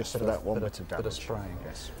one? Just for that one bit of damage. Bit of spraying.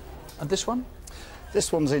 Yes. And this one?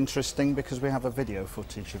 This one's interesting because we have a video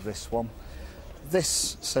footage of this one.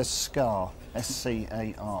 This says SCAR,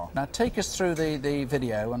 S-C-A-R. Now take us through the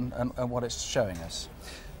video and what it's showing us.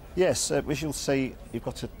 Yes, as you'll see, you've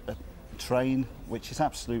got a train which is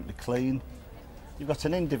absolutely clean. You've got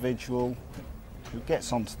an individual who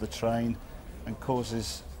gets onto the train and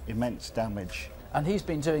causes immense damage. And he's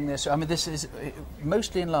been doing this, I mean, this is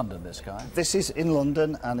mostly in London, this guy? This is in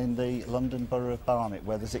London and in the London Borough of Barnet,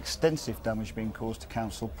 where there's extensive damage being caused to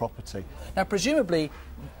council property. Now, presumably,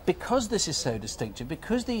 because this is so distinctive,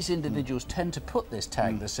 because these individuals tend to put this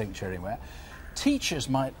tag, the signature, anywhere, teachers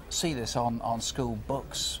might see this on school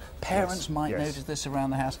books, parents might notice this around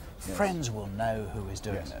the house, friends will know who is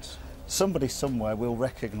doing this. Somebody somewhere will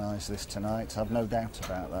recognise this tonight, I've no doubt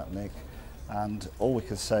about that, Nick. And all we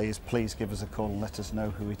can say is please give us a call and let us know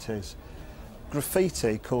who it is.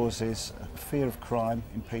 Graffiti causes a fear of crime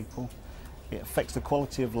in people. It affects the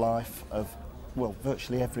quality of life of, well,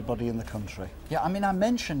 virtually everybody in the country. Yeah, I mean, I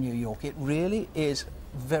mentioned New York. It really is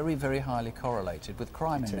very, very highly correlated with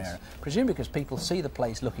crime in there. Presumably because people see the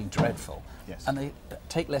place looking dreadful, and they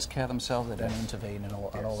take less care of themselves, they don't intervene and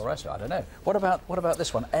all the rest of it. I don't know. What about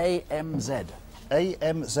this one? AMZ?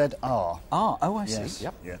 AMZR. Ah, oh, I Yes. see.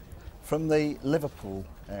 Yep. Yeah. From the Liverpool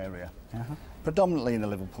area. Predominantly in the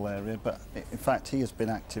Liverpool area, but in fact he has been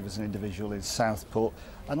active as an individual in Southport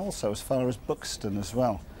and also as far as Buxton as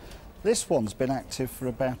well. This one's been active for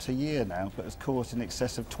about a year now, but has caused in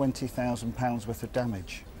excess of £20,000 worth of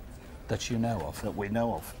damage. That you know of? That we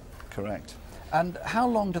know of, correct. And how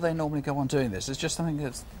long do they normally go on doing this? Is it just something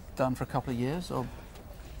that's done for a couple of years, or?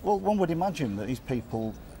 Well, one would imagine that these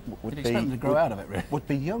people would You'd expect them to grow out of it, really. Would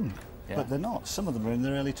be young. Yeah. But they're not. Some of them are in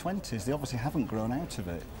their early 20s. They obviously haven't grown out of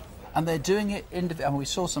it. And they're doing it individually. I mean, we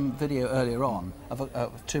saw some video earlier on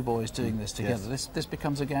of two boys doing this together. This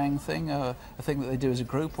becomes a gang thing, a thing that they do as a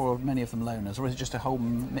group, or many of them loners, or is it just a whole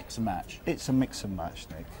mix and match? It's a mix and match,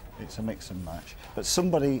 Nick. It's a mix and match. But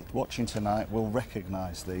somebody watching tonight will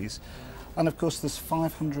recognise these. And of course, there's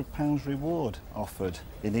 £500 reward offered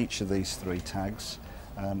in each of these three tags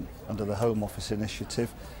under the Home Office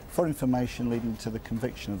initiative, for information leading to the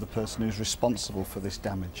conviction of the person who's responsible for this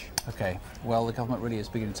damage. OK, well, the government really is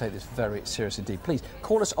beginning to take this very seriously indeed. Please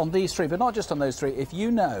call us on these three, but not just on those three. If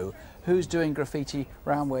you know who's doing graffiti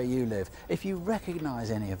around where you live, if you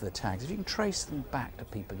recognise any of the tags, if you can trace them back to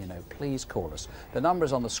people you know, please call us. The number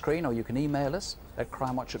is on the screen, or you can email us at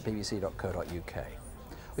crimewatch@bbc.co.uk.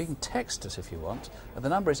 Or you can text us if you want. The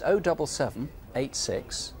number is 077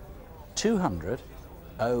 86 200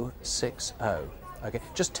 060. OK,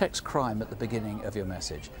 just text crime at the beginning of your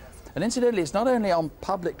message. And incidentally, it's not only on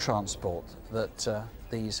public transport that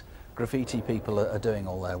these graffiti people are doing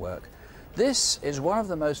all their work. This is one of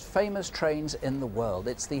the most famous trains in the world.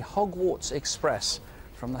 It's the Hogwarts Express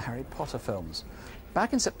from the Harry Potter films.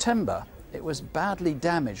 Back in September, it was badly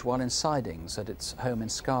damaged while in sidings at its home in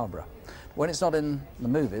Scarborough. When it's not in the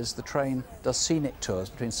movies, the train does scenic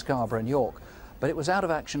tours between Scarborough and York, but it was out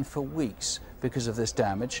of action for weeks because of this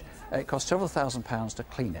damage. It cost several £1,000s to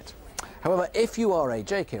clean it. However, if you are a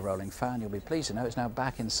J.K. Rowling fan, you'll be pleased to know it's now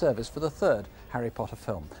back in service for the third Harry Potter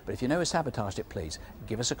film. But if you know who sabotaged it, please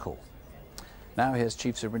give us a call. Now here's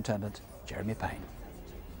Chief Superintendent Jeremy Payne.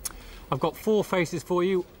 I've got four faces for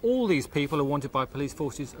you. All these people are wanted by police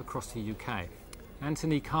forces across the UK.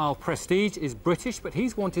 Anthony Carl Prestige is British, but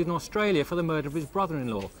he's wanted in Australia for the murder of his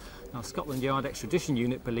brother-in-law. Now, Scotland Yard Extradition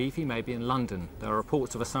Unit believe he may be in London. There are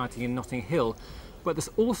reports of a sighting in Notting Hill, but there's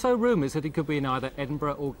also rumours that he could be in either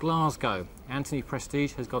Edinburgh or Glasgow. Anthony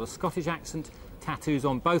Prestige has got a Scottish accent, tattoos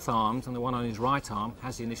on both arms, and the one on his right arm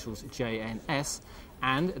has the initials JNS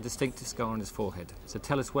and a distinctive scar on his forehead. So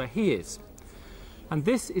tell us where he is. And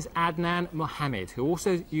this is Adnan Mohammed, who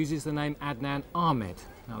also uses the name Adnan Ahmed.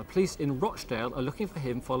 Now, the police in Rochdale are looking for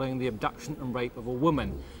him following the abduction and rape of a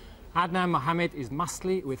woman. Adnan Mohammed is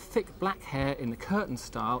muscly with thick black hair in the curtain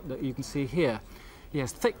style that you can see here. He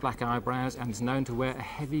has thick black eyebrows and is known to wear a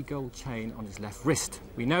heavy gold chain on his left wrist.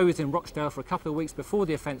 We know he was in Rochdale for a couple of weeks before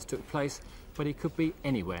the offence took place, but he could be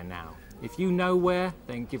anywhere now. If you know where,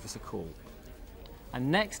 then give us a call. And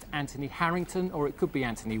next, Anthony Harrington, or it could be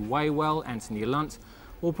Anthony Waywell, Anthony Lunt,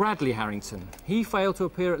 Or Bradley Harrington. He failed to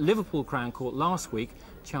appear at Liverpool Crown Court last week,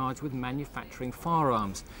 charged with manufacturing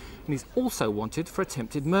firearms. And he's also wanted for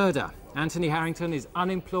attempted murder. Anthony Harrington is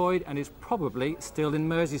unemployed and is probably still in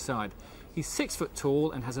Merseyside. He's 6 foot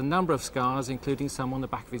tall and has a number of scars, including some on the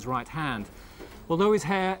back of his right hand. Although his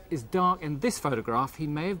hair is dark in this photograph, he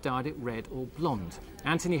may have dyed it red or blonde.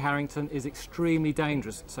 Anthony Harrington is extremely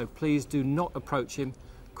dangerous, so please do not approach him.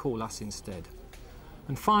 Call us instead.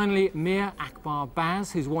 And finally, Mir Akbar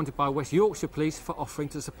Baz, who's wanted by West Yorkshire Police for offering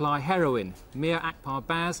to supply heroin. Mir Akbar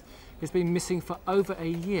Baz has been missing for over a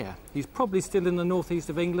year. He's probably still in the northeast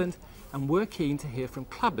of England, and we're keen to hear from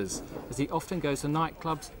clubbers, as he often goes to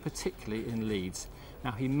nightclubs, particularly in Leeds.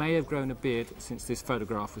 Now, he may have grown a beard since this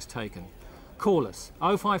photograph was taken. Call us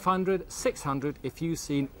 0500 600 if you've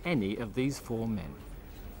seen any of these 4 men.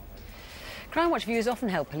 Crimewatch viewers often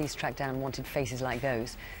help police track down wanted faces like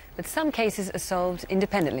those, but some cases are solved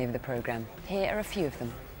independently of the programme. Here are a few of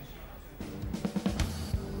them.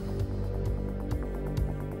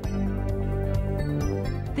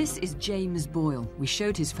 This is James Boyle. We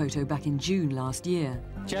showed his photo back in June last year.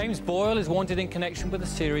 James Boyle is wanted in connection with a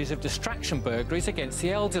series of distraction burglaries against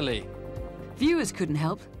the elderly. Viewers couldn't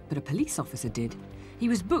help, but a police officer did. He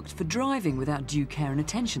was booked for driving without due care and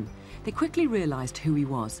attention. They quickly realised who he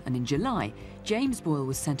was, and in July, James Boyle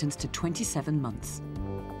was sentenced to 27 months.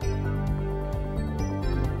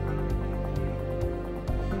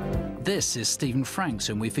 This is Stephen Franks,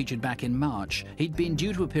 whom we featured back in March. He'd been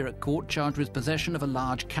due to appear at court charged with possession of a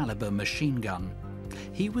large caliber machine gun.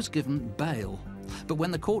 He was given bail, but when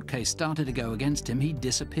the court case started to go against him, he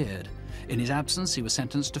disappeared. In his absence, he was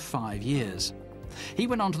sentenced to 5 years. He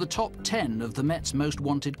went on to the top 10 of the Met's most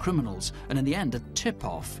wanted criminals, and in the end, a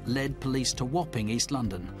tip-off led police to Wapping, East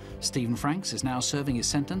London. Stephen Franks is now serving his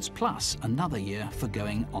sentence, plus another year for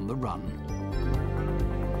going on the run.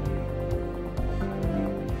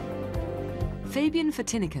 Fabian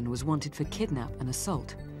Vertinniken was wanted for kidnap and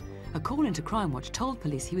assault. A call into Crimewatch told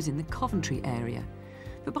police he was in the Coventry area.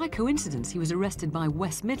 But by coincidence, he was arrested by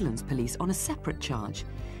West Midlands police on a separate charge.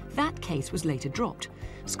 That case was later dropped.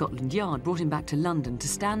 Scotland Yard brought him back to London to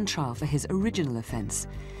stand trial for his original offence.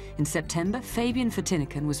 In September, Fabian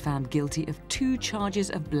Vertinniken was found guilty of 2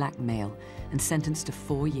 charges of blackmail and sentenced to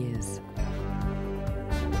 4 years.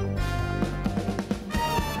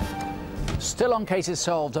 Still on Cases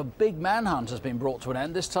Solved, a big manhunt has been brought to an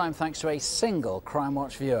end, this time thanks to a single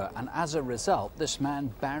Crimewatch viewer. And as a result, this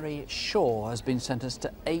man, Barry Shaw, has been sentenced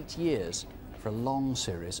to 8 years for a long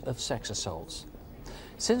series of sex assaults.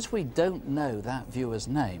 Since we don't know that viewer's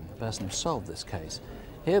name, the person who solved this case,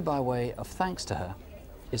 here by way of thanks to her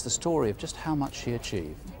is the story of just how much she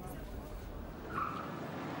achieved.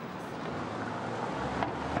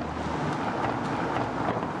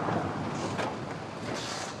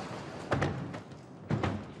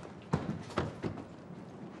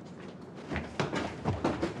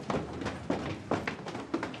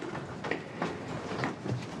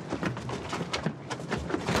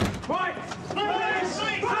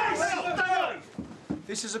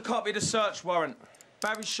 This is a copy of the search warrant.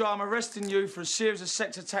 Barry Shaw, I'm arresting you for a series of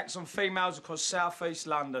sex attacks on females across South East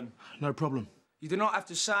London. No problem. You do not have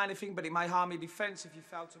to say anything, but it may harm your defence if you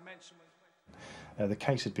fail to mention it. The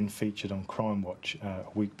case had been featured on Crimewatch a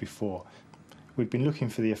week before. We'd been looking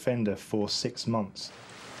for the offender for 6 months.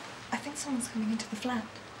 I think someone's coming into the flat.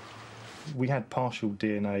 We had partial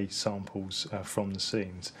DNA samples from the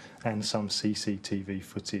scenes and some CCTV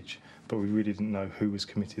footage, but we really didn't know who was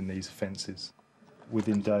committing these offences.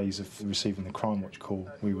 Within days of receiving the Crimewatch call,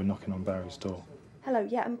 we were knocking on Barry's door. Hello,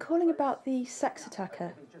 yeah, I'm calling about the sex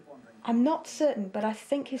attacker. I'm not certain, but I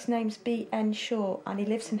think his name's B.N. Shaw, and he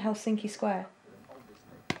lives in Helsinki Square.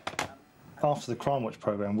 After the Crimewatch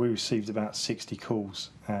programme, we received about 60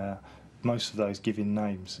 calls, most of those giving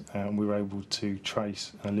names, and we were able to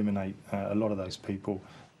trace and eliminate a lot of those people.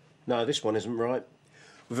 No, this one isn't right.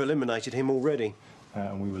 We've eliminated him already.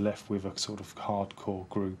 And we were left with a sort of hardcore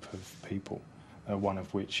group of people. One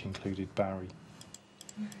of which included Barry.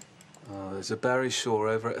 Oh, there's a Barry Shaw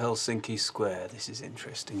over at Helsinki Square. This is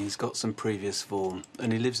interesting. He's got some previous form,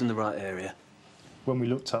 and he lives in the right area. When we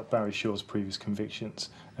looked up Barry Shaw's previous convictions,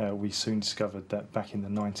 we soon discovered that back in the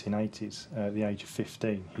 1980s, at the age of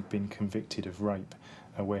 15, he'd been convicted of rape,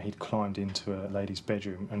 where he'd climbed into a lady's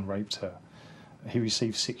bedroom and raped her. He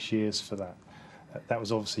received 6 years for that. That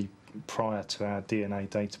was obviously prior to our DNA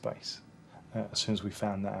database. As soon as we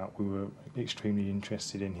found that out, we were extremely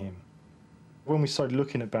interested in him. When we started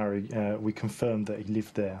looking at Barry, we confirmed that he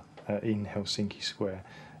lived there in Helsinki Square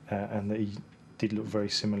and that he did look very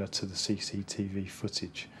similar to the CCTV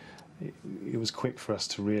footage. it was quick for us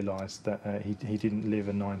to realise that he didn't live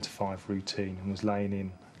a 9 to 5 routine and was laying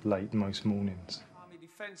in late most mornings. Army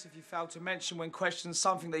defence if you fail to mention when questioned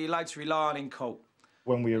something that you later rely on in court.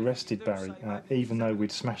 When we arrested Barry, even though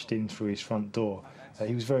we'd smashed in through his front door,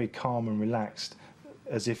 he was very calm and relaxed,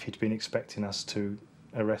 as if he'd been expecting us to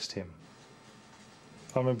arrest him.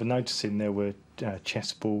 I remember noticing there were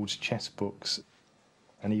chess boards, chess books,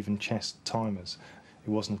 and even chess timers. It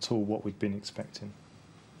wasn't at all what we'd been expecting.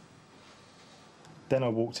 Then I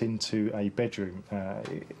walked into a bedroom.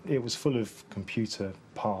 It was full of computer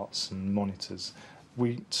parts and monitors.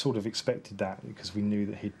 We sort of expected that because we knew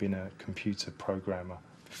that he'd been a computer programmer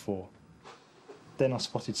before. Then I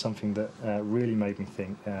spotted something that really made me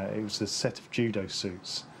think. It was a set of judo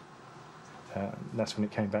suits. That's when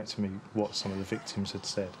it came back to me what some of the victims had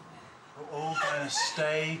said. We're all going to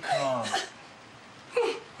stay calm.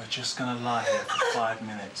 We're just going to lie here for 5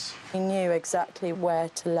 minutes. He knew exactly where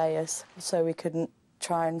to lay us, so we couldn't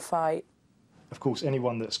try and fight. Of course,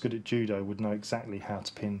 anyone that's good at judo would know exactly how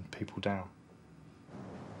to pin people down.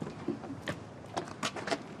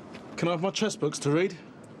 Can I have my chess books to read?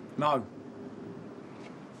 No.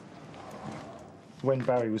 When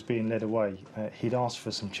Barry was being led away, he'd asked for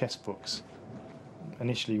some chess books.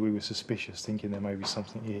 Initially, we were suspicious, thinking there may be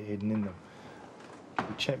something hidden in them.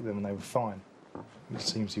 We checked them and they were fine. It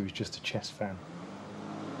seems he was just a chess fan.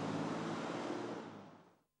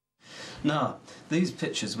 Now, these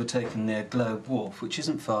pictures were taken near Globe Wharf, which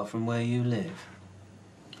isn't far from where you live.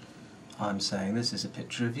 I'm saying this is a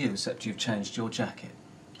picture of you, except you've changed your jacket.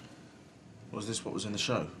 Was this what was in the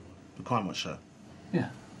show? The Crimewatch show? Yeah.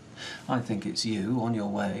 I think it's you on your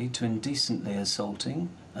way to indecently assaulting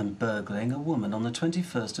and burgling a woman on the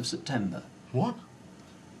 21st of September. What?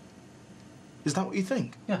 Is that what you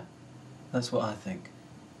think? Yeah, that's what I think.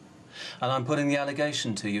 And I'm putting the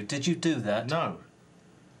allegation to you. Did you do that? No.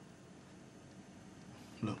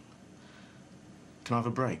 Look, can I have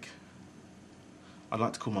a break? I'd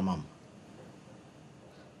like to call my mum.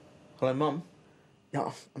 Hello, Mum?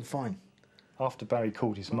 Yeah, I'm fine. After Barry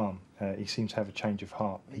called his mum, he seemed to have a change of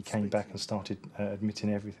heart. He came back and started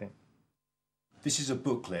admitting everything. This is a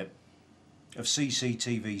booklet of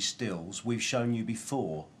CCTV stills we've shown you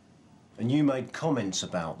before, and you made comments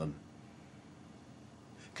about them.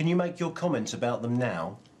 Can you make your comments about them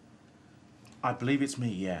now? I believe it's me,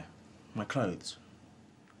 yeah. My clothes.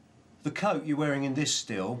 The coat you're wearing in this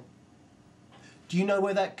still, do you know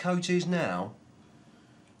where that coat is now?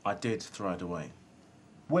 I did throw it away.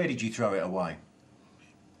 Where did you throw it away?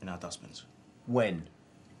 In our dustbins. When?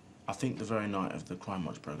 I think the very night of the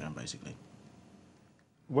Crimewatch programme, basically.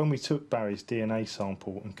 When we took Barry's DNA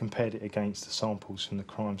sample and compared it against the samples from the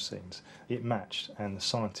crime scenes, it matched, and the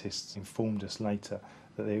scientists informed us later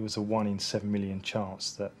that there was a 1 in 7 million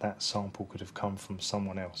chance that that sample could have come from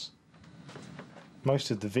someone else. Most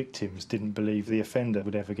of the victims didn't believe the offender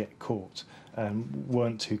would ever get caught and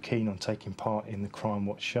weren't too keen on taking part in the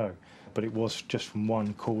Crimewatch show, but it was just from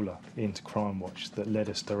one caller into Crimewatch that led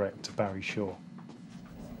us direct to Barry Shaw.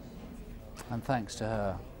 And thanks to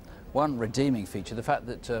her. One redeeming feature, the fact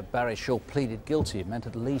that Barry Shaw pleaded guilty, meant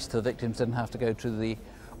at least the victims didn't have to go through the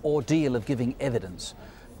ordeal of giving evidence.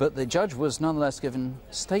 But the judge was nonetheless given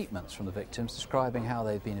statements from the victims describing how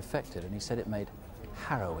they'd been affected, and he said it made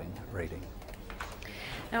harrowing reading.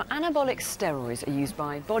 Now, anabolic steroids are used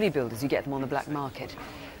by bodybuilders. You get them on the black market.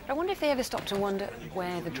 But I wonder if they ever stop to wonder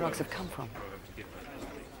where the drugs have come from.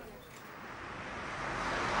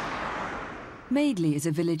 Madeley is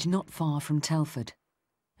a village not far from Telford.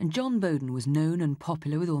 And John Bowden was known and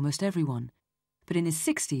popular with almost everyone. But in his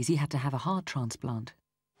 60s, he had to have a heart transplant.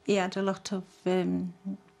 He had a lot of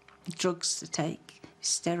drugs to take,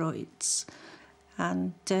 steroids,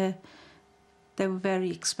 and they were very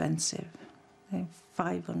expensive. They were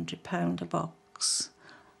 £500 a box,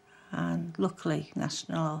 and luckily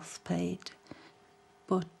National Health paid.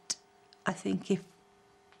 But I think if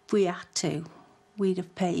we had to, we'd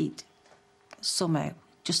have paid somehow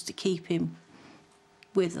just to keep him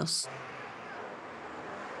with us.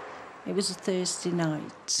 It was a Thursday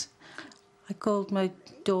night. I called my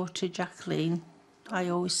daughter Jacqueline. I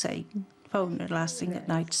always say, phone her last thing at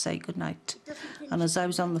night to say goodnight. And as I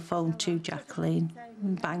was on the phone to Jacqueline,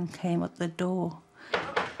 bang came at the door.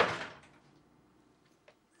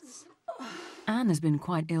 Anne has been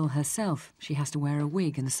quite ill herself. She has to wear a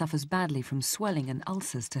wig and suffers badly from swelling and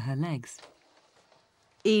ulcers to her legs.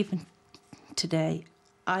 Even today,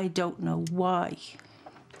 I don't know why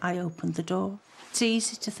I opened the door. It's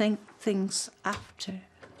easy to think things after.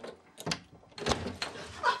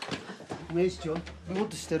 Where's John? We want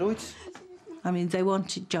the steroids. I mean, they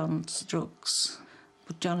wanted John's drugs,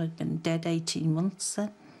 but John had been dead 18 months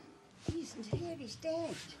then. And here he's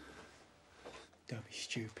dead. Don't be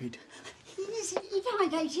stupid. He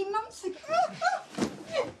died 18 months ago.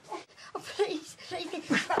 Oh, please, leave me.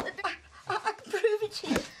 I can prove it to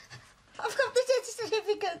you. I've got the death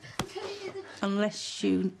certificate. Unless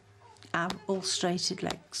you have ulcerated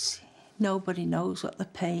legs, nobody knows what the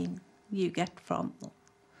pain you get from them.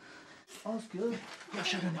 All's good. I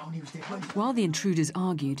should have known he was dead. While the intruders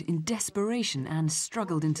argued, in desperation, Anne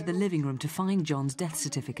struggled into the living room to find John's death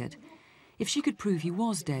certificate. If she could prove he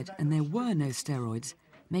was dead and there were no steroids,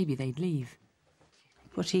 maybe they'd leave.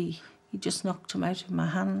 But he just knocked him out of my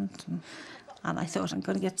hand, and I thought, I'm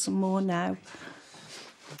going to get some more now.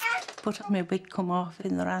 But my wig come off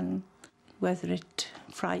in their hand. Whether it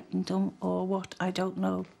frightened them or what, I don't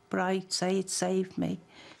know. But I'd say it saved me.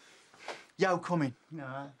 Yo, come in.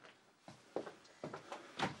 No.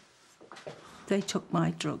 They took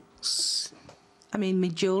my drugs. I mean, my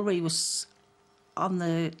jewellery was on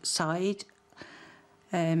the side.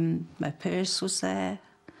 My purse was there.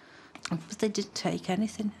 But they didn't take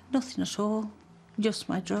anything, nothing at all. Just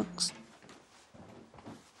my drugs.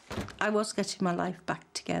 I was getting my life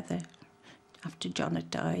back together after John had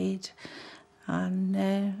died.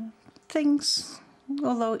 And things,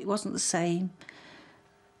 although it wasn't the same,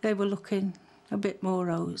 they were looking a bit more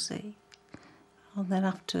rosy. And then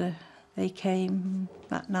after they came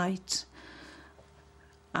that night,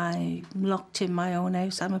 I'm locked in my own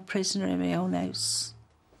house. I'm a prisoner in my own house.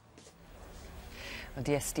 Well,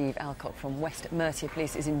 dear Steve Alcock from West Mercia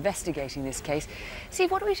Police is investigating this case. Steve,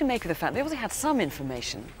 what are we to make of the fact they obviously had some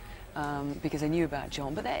information because they knew about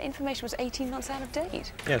John, but their information was 18 months out of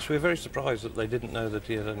date? Yes, we're very surprised that they didn't know that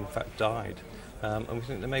he had in fact died. And we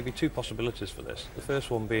think there may be two possibilities for this. The first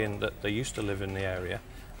one being that they used to live in the area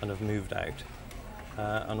and have moved out.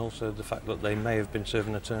 And also the fact that they may have been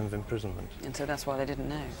serving a term of imprisonment. And so that's why they didn't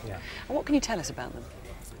know? Yeah. And what can you tell us about them?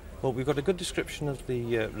 Well, we've got a good description of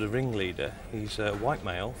the ringleader. He's a white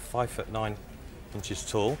male, 5'9"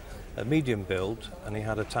 tall, a medium build, and he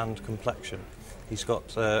had a tanned complexion. He's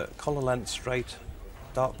got collar-length, straight,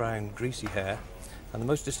 dark brown, greasy hair, and the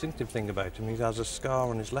most distinctive thing about him, he has a scar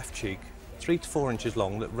on his left cheek, 3 to 4 inches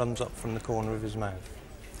long, that runs up from the corner of his mouth.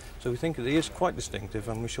 So we think that he is quite distinctive,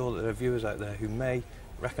 and we're sure that there are viewers out there who may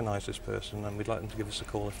recognise this person, and we'd like them to give us a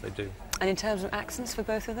call if they do. And in terms of accents for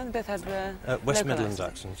both of them, both had West Midlands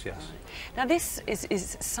accents, yes. Right. Now this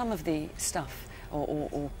is some of the stuff,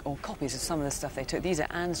 or copies of some of the stuff they took. These are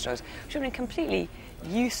Anne's drugs, which would have been completely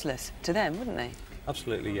useless to them, wouldn't they?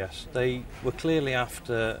 Absolutely, yes. They were clearly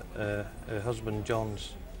after her husband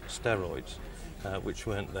John's steroids, which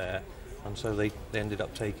weren't there. And so they ended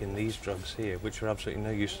up taking these drugs here, which were absolutely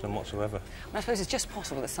no use to them whatsoever. And I suppose it's just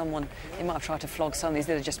possible that they might have tried to flog some of these.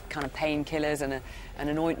 They're just kind of painkillers and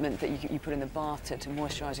an ointment that you put in the bath to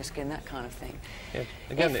moisturise your skin, that kind of thing. Yeah.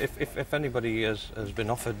 Again, if anybody has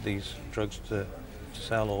been offered these drugs to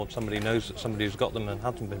sell, or somebody knows that somebody has got them and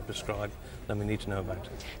hasn't been prescribed, then we need to know about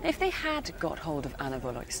it. Now, if they had got hold of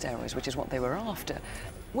anabolic steroids, which is what they were after,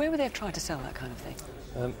 where would they have tried to sell that kind of thing?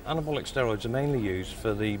 Anabolic steroids are mainly used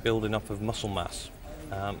for the building up of muscle mass,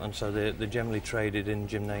 and so they're generally traded in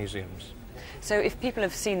gymnasiums. So if people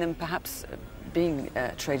have seen them perhaps being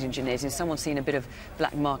traded in gymnasiums, someone's seen a bit of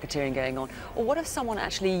black marketeering going on, or what if someone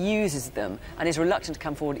actually uses them and is reluctant to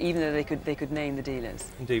come forward even though they could name the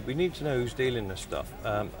dealers? Indeed, we need to know who's dealing this stuff,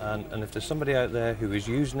 and if there's somebody out there who is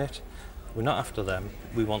using it, we're not after them,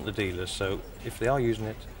 we want the dealers. So if they are using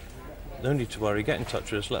it, no need to worry, get in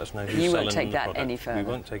touch with us, let us know who's selling the product. You won't take that any further? We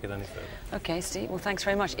won't take it any further. OK, Steve, well, thanks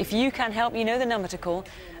very much. If you can help, you know the number to call,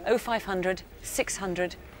 0500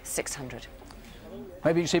 600 600.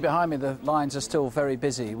 Maybe you can see behind me the lines are still very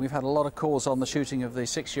busy. We've had a lot of calls on the shooting of the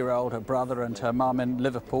 6-year-old, her brother and her mum in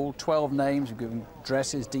Liverpool. 12 names, we've given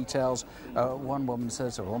addresses, details. One woman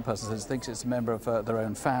says, or one person says, thinks it's a member of their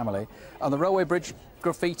own family. On the railway bridge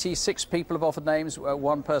graffiti, 6 people have offered names.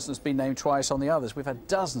 One person has been named twice on the others. We've had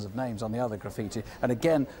dozens of names on the other graffiti. And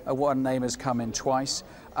again, one name has come in twice.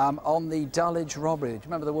 On the Dulwich robbery, do you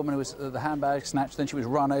remember the woman who was the handbag snatched, then she was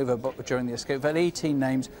run over during the escape? We've had 18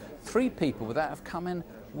 names. 3 people with that have come in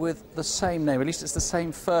with the same name. At least it's the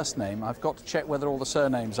same first name. I've got to check whether all the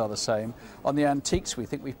surnames are the same. On the antiques, we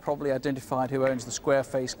think we've probably identified who owns the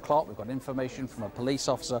square-faced clock. We've got information from a police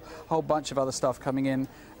officer, a whole bunch of other stuff coming in.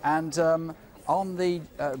 And on the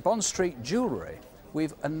Bond Street jewellery,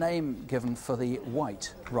 we've a name given for the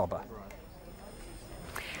white robber.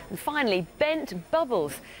 And finally, bent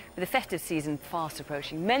bubbles. With the festive season fast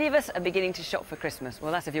approaching, many of us are beginning to shop for Christmas.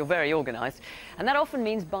 Well, that's if you're very organised. And that often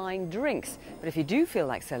means buying drinks. But if you do feel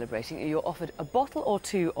like celebrating, you're offered a bottle or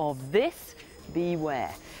two of this.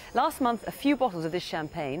 Beware. Last month, a few bottles of this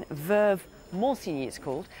champagne, Verve Monsigny it's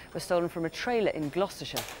called, was stolen from a trailer in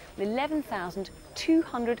Gloucestershire, with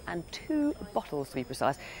 11,202 bottles to be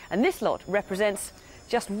precise, and this lot represents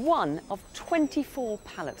just one of 24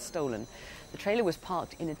 pallets stolen. The trailer was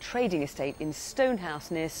parked in a trading estate in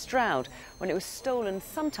Stonehouse near Stroud when it was stolen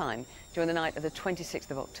sometime during the night of the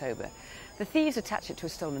 26th of October. The thieves attached it to a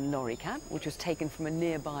stolen lorry cab, which was taken from a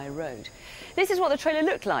nearby road. This is what the trailer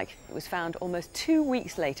looked like. It was found almost 2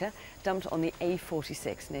 weeks later, dumped on the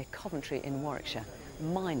A46 near Coventry in Warwickshire,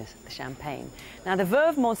 minus the champagne. Now, the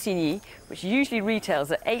Veuve Monsigny, which usually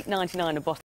retails at £8.99 a bottle,